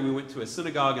Saturday, we went to a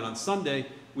synagogue, and on Sunday,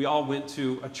 we all went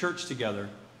to a church together.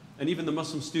 And even the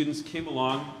Muslim students came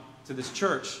along to this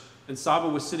church. And Saba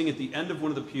was sitting at the end of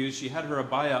one of the pews. She had her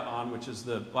abaya on, which is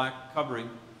the black covering,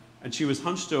 and she was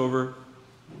hunched over.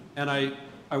 And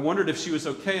I wondered if she was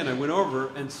okay, and I went over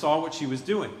and saw what she was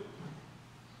doing.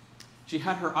 She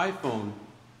had her iPhone,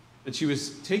 and she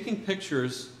was taking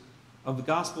pictures of the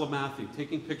Gospel of Matthew,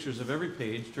 taking pictures of every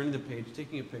page, turning the page,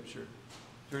 taking a picture,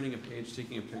 turning a page,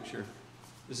 taking a picture.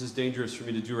 This is dangerous for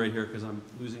me to do right here because I'm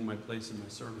losing my place in my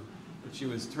sermon. But she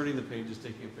was turning the pages,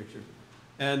 taking a picture.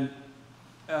 And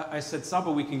I said,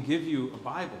 "Saba, we can give you a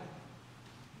Bible."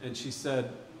 And she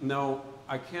said, "No,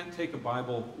 I can't take a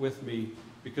Bible with me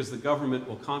because the government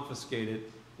will confiscate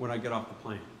it when I get off the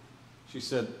plane." She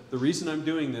said, "The reason I'm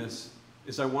doing this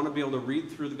is I want to be able to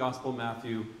read through the Gospel of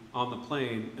Matthew on the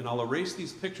plane, and I'll erase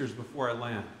these pictures before I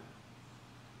land."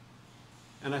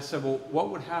 And I said, "Well, what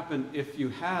would happen if you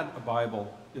had a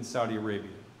Bible in Saudi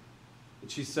Arabia?"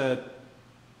 And she said,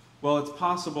 "Well, it's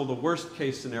possible the worst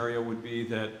case scenario would be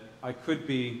that I could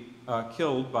be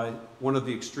killed by one of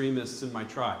the extremists in my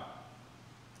tribe."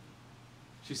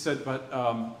 She said,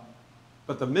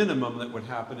 but the minimum that would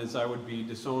happen is I would be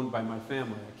disowned by my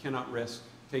family. I cannot risk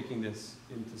taking this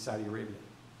into Saudi Arabia."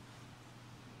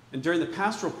 And during the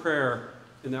pastoral prayer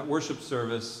in that worship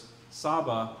service,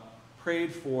 Saba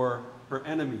prayed for her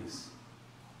enemies.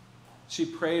 She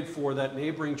prayed for that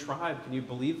neighboring tribe. Can you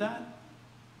believe that?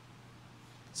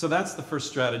 So that's the first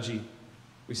strategy.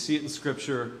 We see it in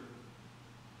Scripture.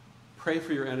 Pray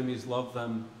for your enemies, love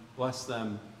them, bless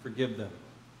them, forgive them.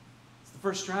 It's the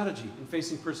first strategy in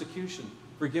facing persecution.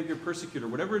 Forgive your persecutor.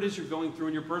 Whatever it is you're going through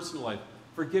in your personal life,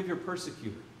 forgive your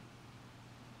persecutor.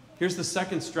 Here's the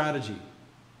second strategy.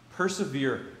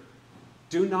 Persevere.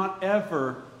 Do not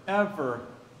ever, ever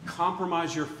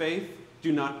compromise your faith.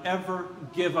 Do not ever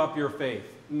give up your faith,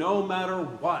 no matter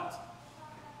what.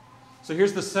 So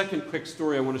here's the second quick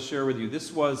story I want to share with you.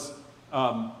 This was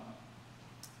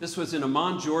in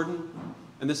Amman, Jordan,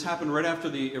 and this happened right after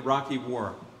the Iraqi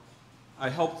war. I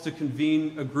helped to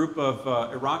convene a group of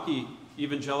Iraqi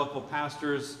evangelical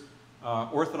pastors,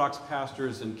 Orthodox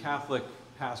pastors, and Catholic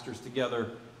pastors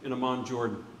together in Amman,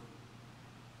 Jordan.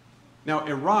 Now,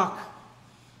 Iraq,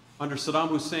 under Saddam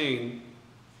Hussein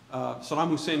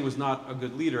was not a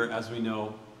good leader, as we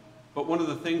know, but one of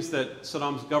the things that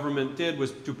Saddam's government did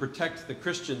was to protect the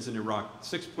Christians in Iraq.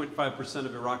 6.5%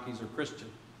 of Iraqis are Christian.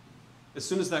 As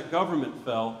soon as that government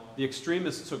fell, the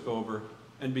extremists took over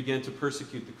and began to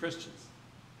persecute the Christians.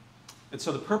 And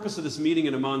so the purpose of this meeting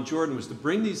in Amman, Jordan, was to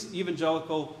bring these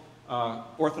evangelical,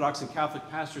 Orthodox and Catholic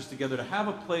pastors together to have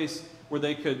a place where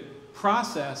they could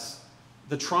process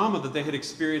the trauma that they had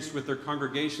experienced with their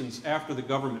congregations after the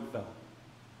government fell.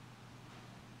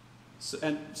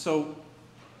 So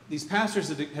these pastors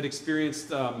had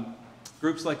experienced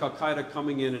groups like Al-Qaeda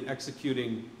coming in and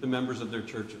executing the members of their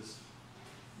churches,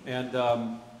 and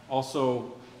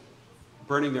also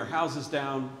burning their houses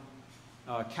down,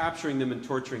 capturing them and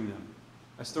torturing them.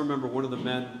 I still remember one of the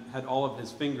men had all of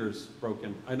his fingers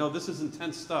broken. I know this is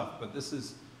intense stuff, but this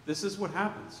is what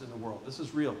happens in the world. This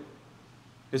is real.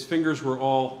 His fingers were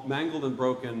all mangled and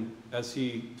broken as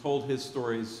he told his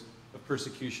stories of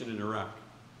persecution in Iraq.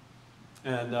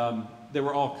 And they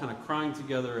were all kind of crying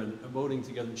together and emoting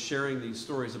together and sharing these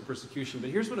stories of persecution. But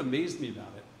here's what amazed me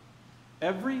about it.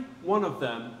 Every one of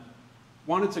them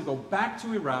wanted to go back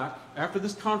to Iraq. After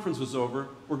this conference was over,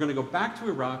 we're going to go back to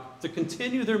Iraq to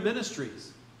continue their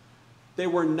ministries. They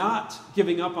were not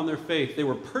giving up on their faith. They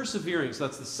were persevering. So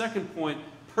that's the second point.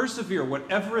 Persevere.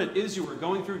 Whatever it is you are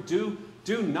going through,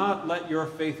 do not let your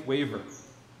faith waver.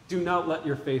 Do not let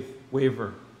your faith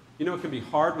waver. You know, it can be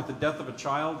hard with the death of a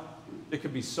child. It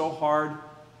can be so hard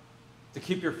to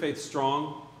keep your faith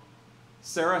strong.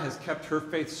 Sarah has kept her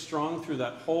faith strong through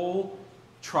that whole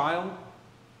trial.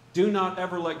 Do not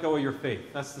ever let go of your faith.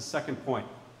 That's the second point.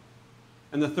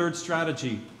 And the third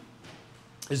strategy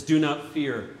is do not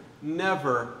fear.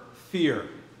 Never fear.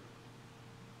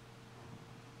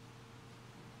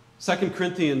 2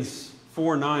 Corinthians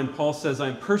 4:9, Paul says, I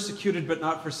am persecuted but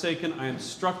not forsaken. I am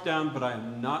struck down but I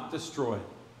am not destroyed.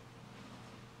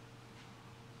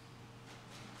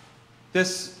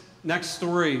 This next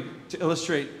story to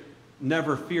illustrate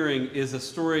never fearing is a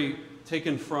story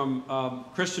taken from a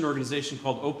Christian organization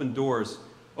called Open Doors.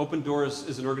 Open Doors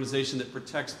is an organization that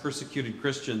protects persecuted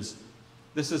Christians.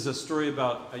 This is a story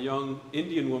about a young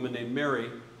Indian woman named Mary.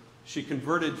 She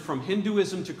converted from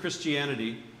Hinduism to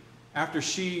Christianity. After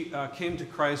she came to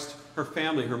Christ, her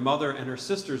family, her mother and her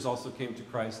sisters also came to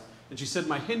Christ. And she said,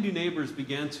 my Hindu neighbors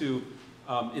began to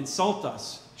insult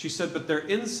us. She said, but their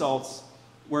insults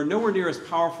were nowhere near as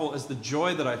powerful as the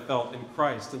joy that I felt in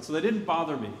Christ. And so they didn't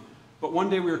bother me. But one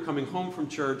day we were coming home from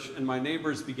church and my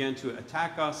neighbors began to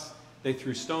attack us. They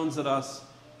threw stones at us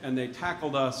and they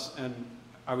tackled us, and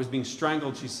I was being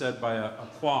strangled, she said, by a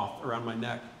cloth around my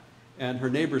neck. And her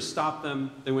neighbors stopped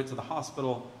them. They went to the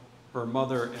hospital. Her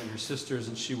mother and her sisters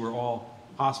and she were all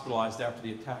hospitalized after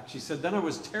the attack. She said, then I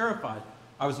was terrified.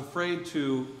 I was afraid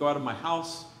to go out of my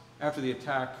house after the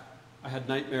attack. I had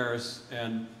nightmares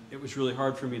and it was really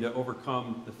hard for me to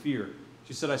overcome the fear.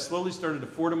 She said, I slowly started to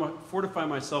fortify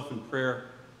myself in prayer,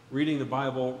 reading the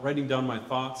Bible, writing down my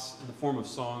thoughts in the form of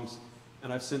songs,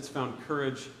 and I've since found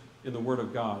courage in the Word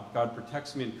of God. God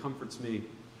protects me and comforts me,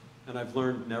 and I've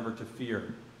learned never to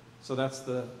fear. So that's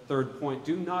the third point.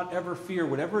 Do not ever fear,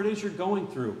 whatever it is you're going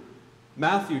through.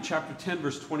 Matthew chapter 10,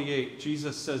 verse 28,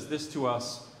 Jesus says this to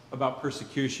us about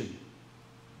persecution.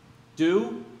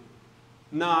 Do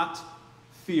not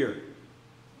fear.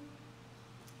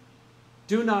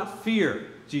 Do not fear,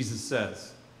 Jesus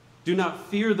says. Do not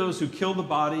fear those who kill the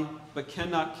body, but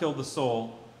cannot kill the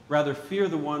soul. Rather, fear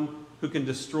the one who can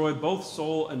destroy both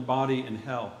soul and body in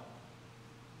hell.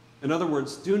 In other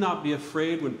words, do not be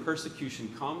afraid when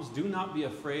persecution comes. Do not be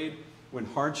afraid when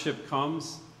hardship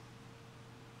comes.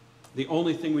 The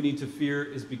only thing we need to fear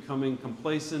is becoming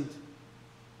complacent,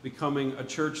 becoming a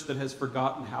church that has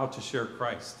forgotten how to share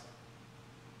Christ.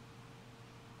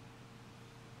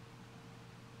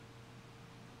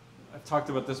 I've talked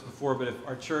about this before, but if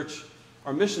our church,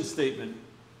 our mission statement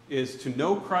is to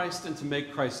know Christ and to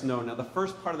make Christ known. Now, the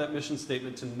first part of that mission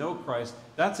statement, to know Christ,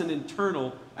 that's an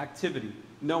internal activity,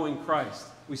 knowing Christ.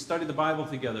 We study the Bible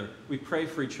together. We pray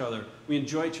for each other. We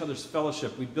enjoy each other's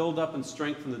fellowship. We build up and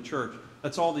strengthen the church.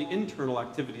 That's all the internal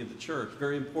activity of the church.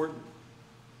 Very important.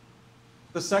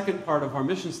 The second part of our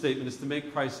mission statement is to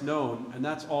make Christ known, and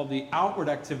that's all the outward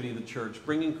activity of the church,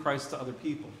 bringing Christ to other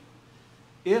people.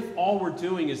 If all we're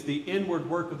doing is the inward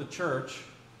work of the church,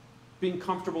 being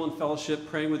comfortable in fellowship,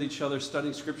 praying with each other,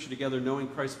 studying Scripture together, knowing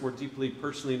Christ more deeply,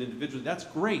 personally, and individually, that's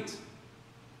great.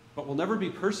 But we'll never be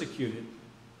persecuted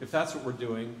if that's what we're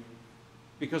doing,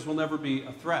 because we'll never be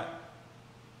a threat.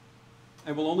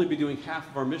 And we'll only be doing half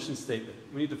of our mission statement.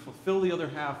 We need to fulfill the other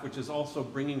half, which is also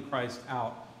bringing Christ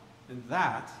out. And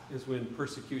that is when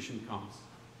persecution comes.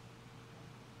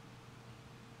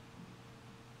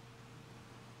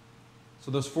 So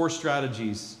those four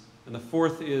strategies. And the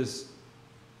fourth is,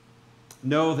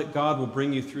 know that God will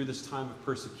bring you through this time of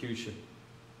persecution.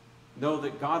 Know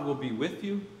that God will be with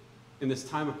you in this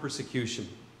time of persecution.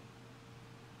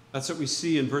 That's what we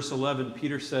see in verse 11.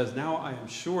 Peter says, now I am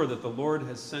sure that the Lord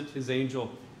has sent his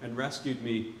angel and rescued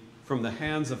me from the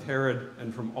hands of Herod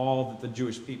and from all that the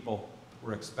Jewish people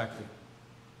were expecting.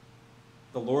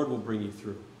 The Lord will bring you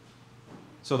through.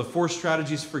 So the four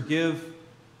strategies: forgive,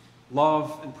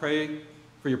 love, and pray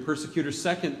for your persecutors.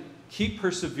 Second, keep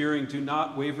persevering. Do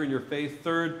not waver in your faith.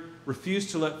 Third, refuse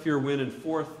to let fear win. And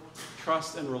fourth,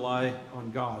 trust and rely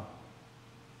on God.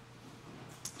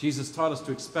 Jesus taught us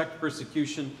to expect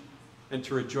persecution and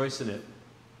to rejoice in it.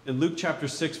 In Luke chapter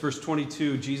 6, verse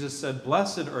 22, Jesus said,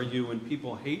 blessed are you when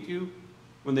people hate you,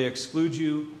 when they exclude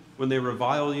you, when they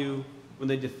revile you, when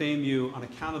they defame you on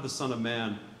account of the Son of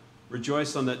Man.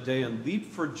 Rejoice on that day and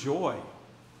leap for joy.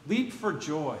 Leap for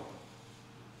joy.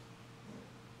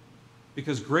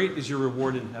 because great is your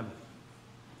reward in heaven.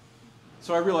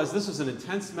 So I realize this is an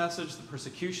intense message, the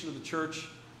persecution of the church,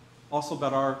 also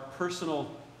about our personal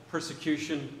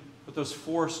persecution, but those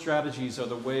 4 strategies are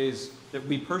the ways that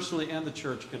we personally and the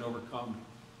church can overcome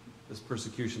this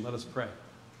persecution. Let us pray.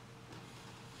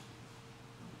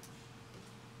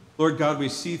 Lord God, we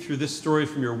see through this story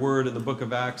from your word in the book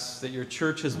of Acts that your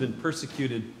church has been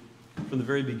persecuted from the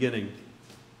very beginning.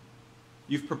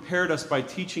 You've prepared us by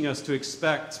teaching us to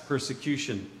expect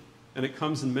persecution, and it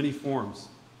comes in many forms.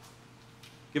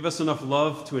 Give us enough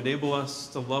love to enable us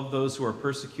to love those who are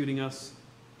persecuting us.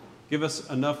 Give us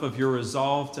enough of your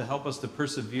resolve to help us to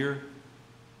persevere.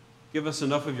 Give us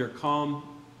enough of your calm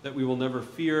that we will never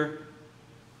fear,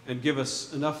 and give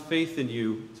us enough faith in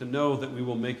you to know that we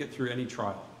will make it through any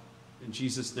trial. In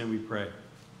Jesus' name we pray.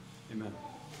 Amen.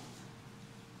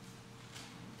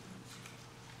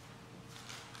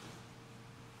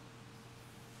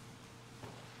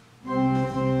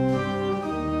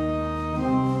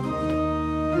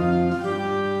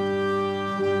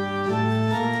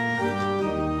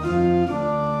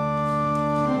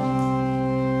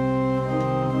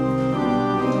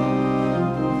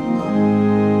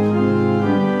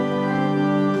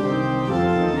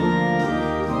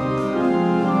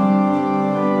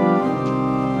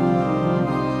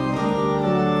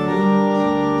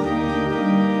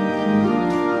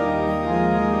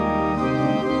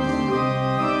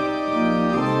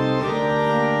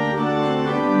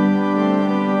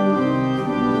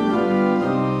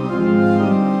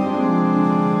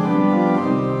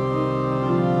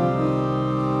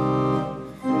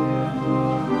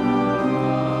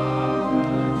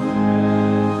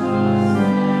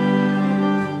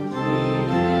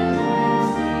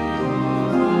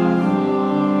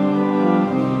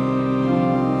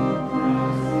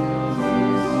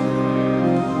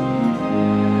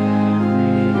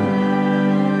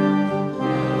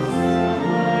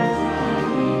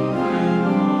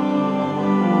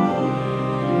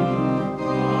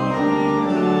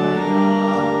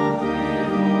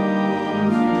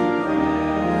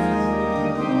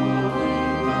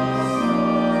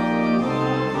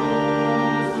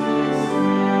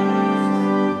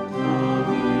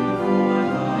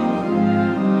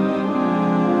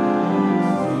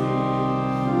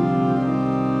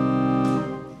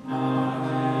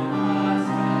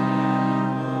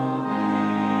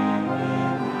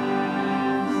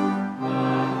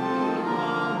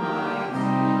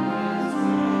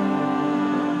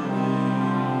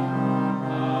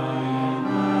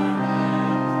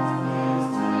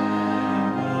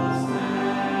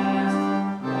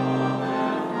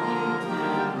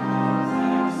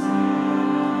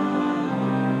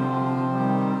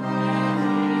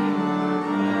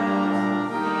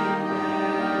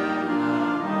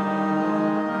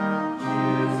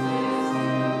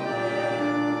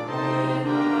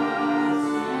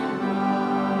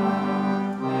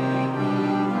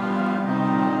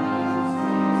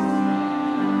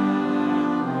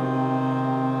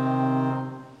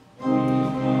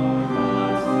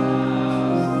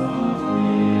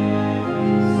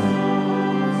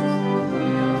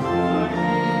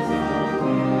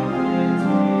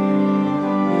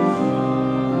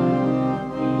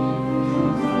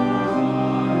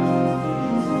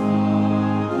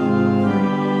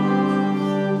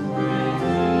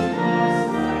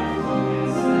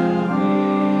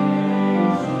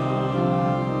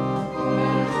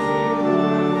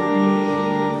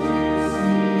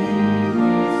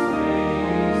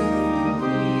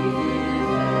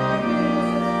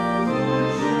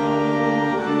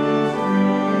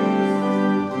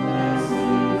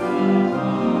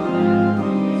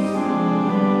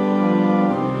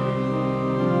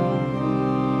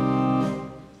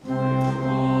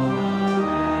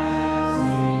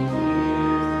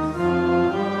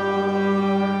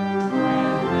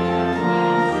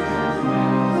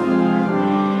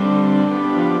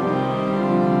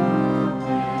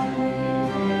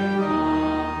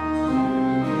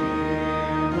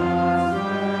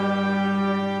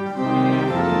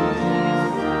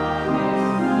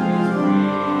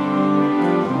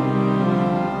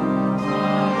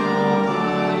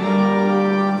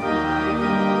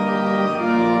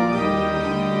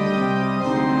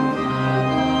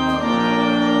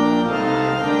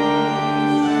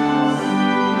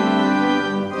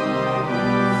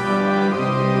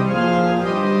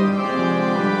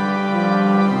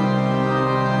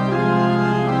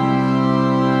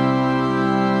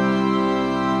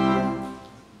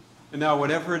 now,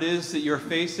 whatever it is that you're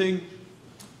facing,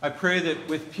 I pray that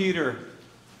with Peter,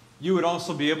 you would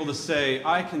also be able to say,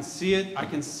 I can see it. I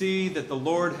can see that the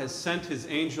Lord has sent his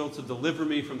angel to deliver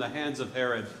me from the hands of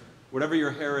Herod. whatever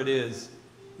your Herod is,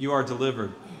 you are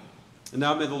delivered. And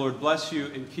now may the Lord bless you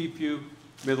and keep you.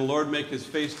 May the Lord make his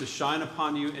face to shine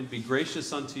upon you and be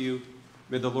gracious unto you.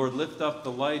 May the Lord lift up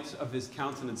the light of his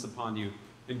countenance upon you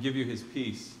and give you his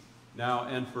peace, now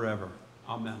and forever.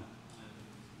 Amen.